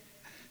name?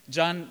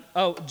 John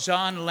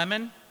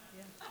Lemon.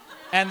 Yeah.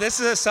 And this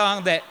is a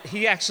song that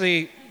he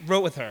actually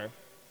wrote with her.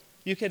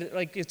 You could,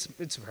 like, it's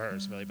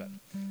hers, really, but...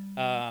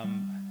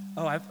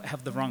 I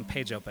have the wrong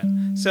page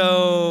open.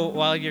 So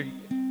while you're...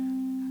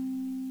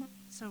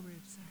 So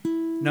rude, sorry.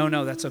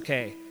 No, that's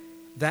okay.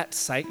 That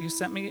site you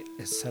sent me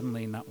is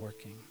suddenly not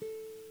working.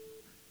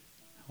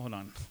 Hold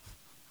on.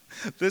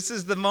 This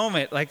is the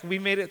moment. Like, we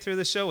made it through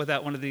the show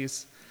without one of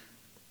these.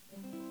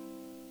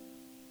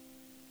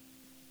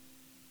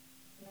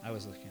 I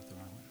was looking at the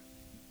wrong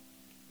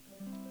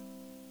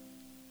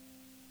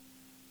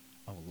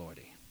one. Oh,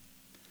 Lordy.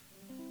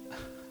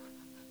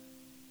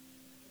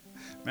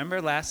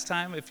 Remember last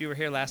time, if you were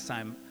here last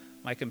time,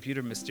 my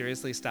computer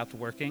mysteriously stopped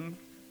working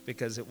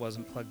because it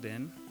wasn't plugged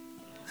in?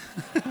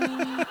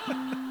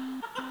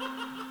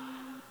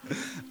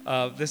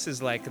 This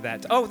is like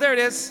that. Oh, there it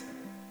is.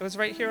 It was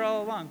right here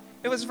all along.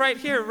 It was right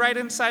here, right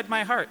inside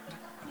my heart.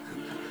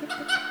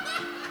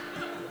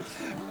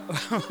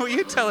 Will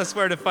you tell us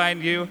where to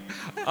find you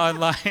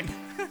online?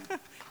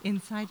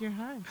 Inside your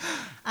heart.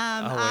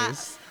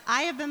 Always.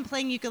 I have been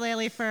playing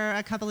ukulele for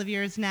a couple of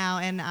years now,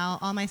 and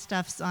all my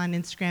stuff's on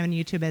Instagram and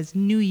YouTube as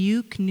New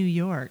Uke, New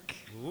York.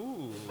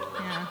 Ooh.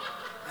 Yeah.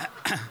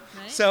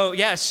 So,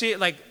 yeah,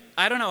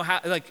 I don't know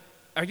how,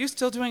 are you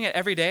still doing it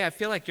every day? I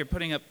feel like you're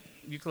putting up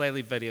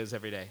ukulele videos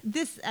every day.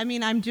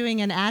 I'm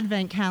doing an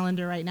advent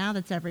calendar right now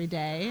that's every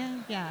day.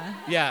 Yeah.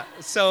 Yeah,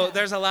 so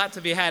there's a lot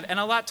to be had and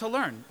a lot to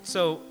learn.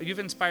 So you've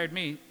inspired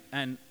me,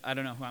 and I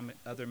don't know who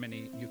other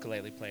many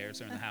ukulele players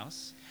are in the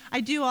house. I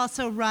do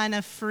also run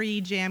a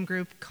free jam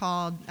group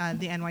called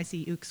the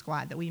NYC Uke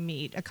Squad that we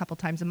meet a couple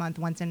times a month,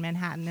 once in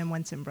Manhattan and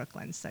once in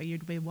Brooklyn. So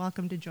you'd be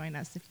welcome to join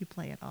us if you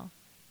play at all.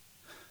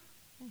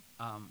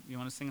 You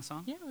want to sing a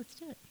song? Yeah, let's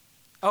do it.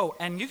 Oh,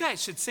 and you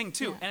guys should sing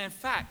too. Yeah. And in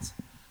fact,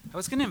 I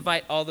was going to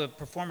invite all the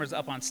performers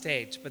up on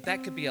stage, but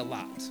that could be a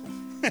lot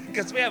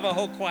because we have a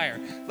whole choir.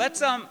 Let's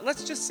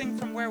just sing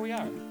from where we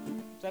are.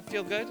 Does that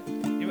feel good?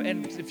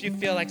 And if you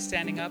feel like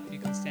standing up, you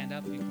can stand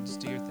up. You can just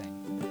do your thing.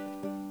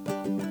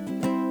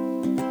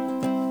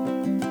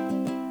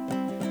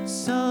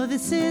 So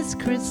this is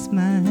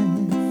Christmas.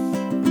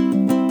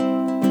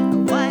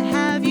 What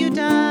have you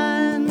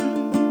done?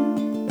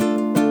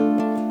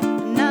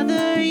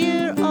 Another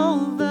year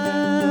over,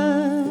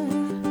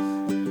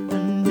 a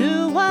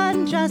new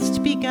one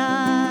just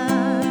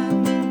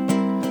begun.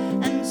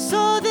 And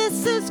so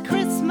this is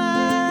Christmas.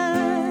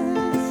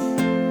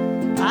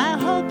 I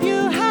hope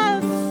you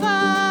have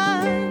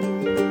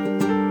fun.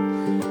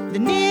 The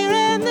near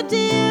and the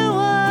dear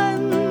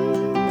ones,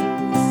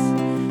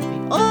 the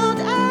old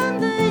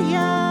and the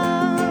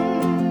young.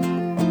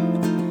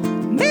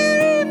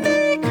 Merry,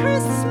 Merry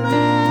Christmas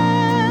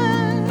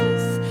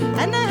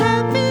and a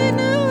Happy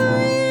New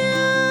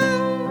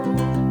Year.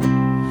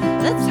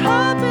 Let's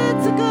hope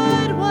it's a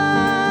good one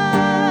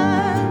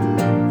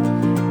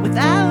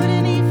without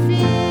any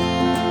fears.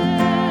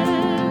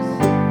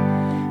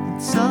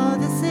 And so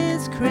this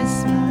is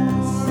Christmas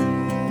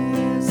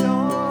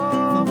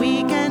for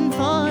weak and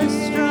for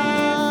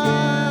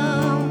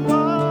strong,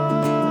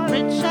 the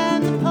rich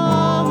and the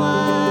poor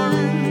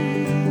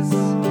ones. The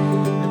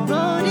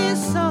road is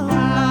so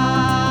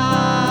long,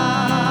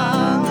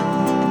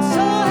 and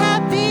so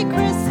happy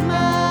Christmas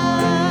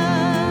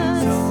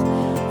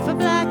for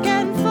black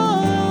and for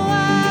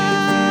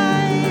white.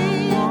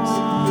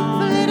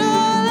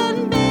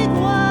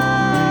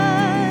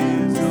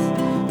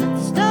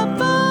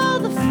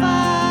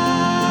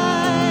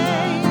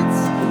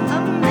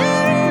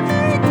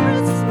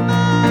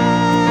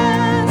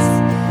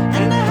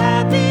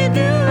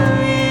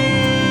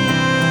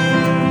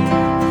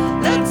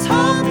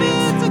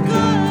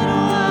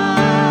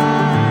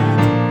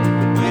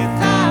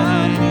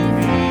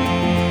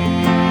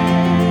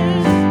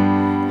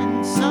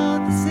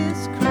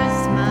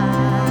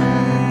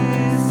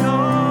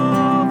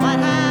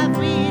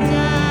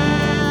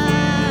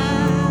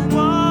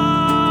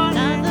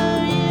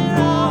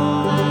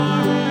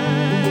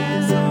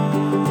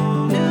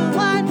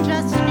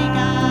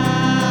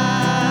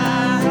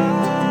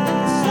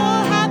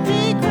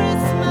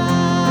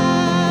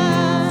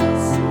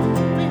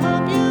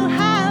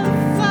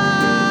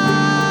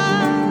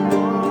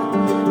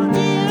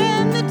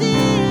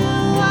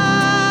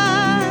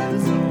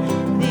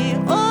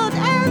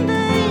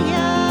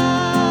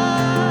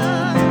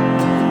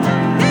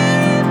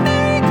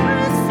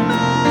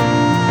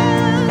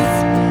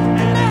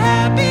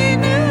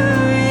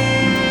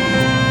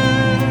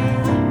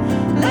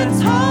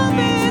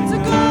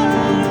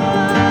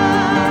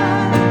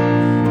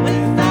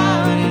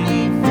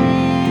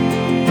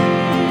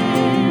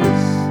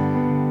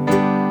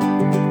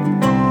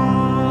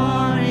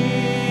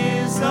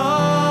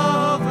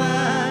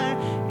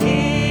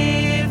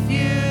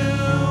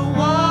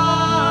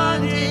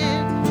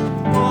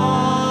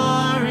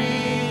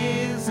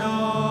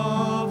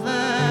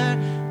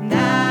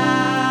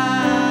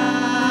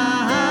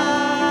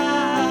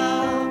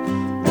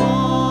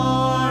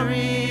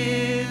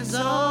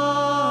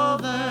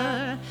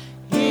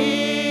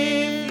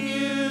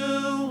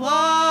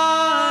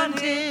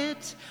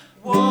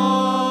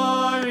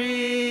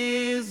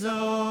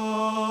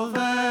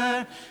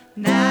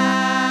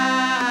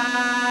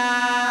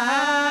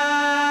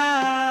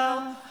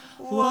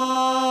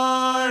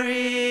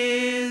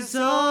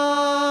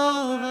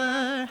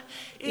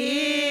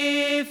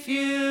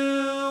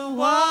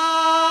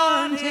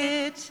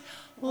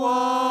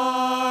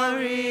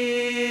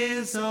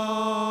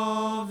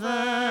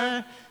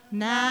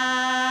 now.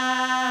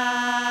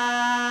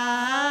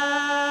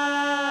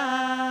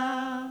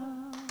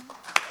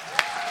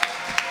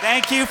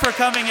 Thank you for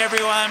coming,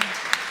 everyone.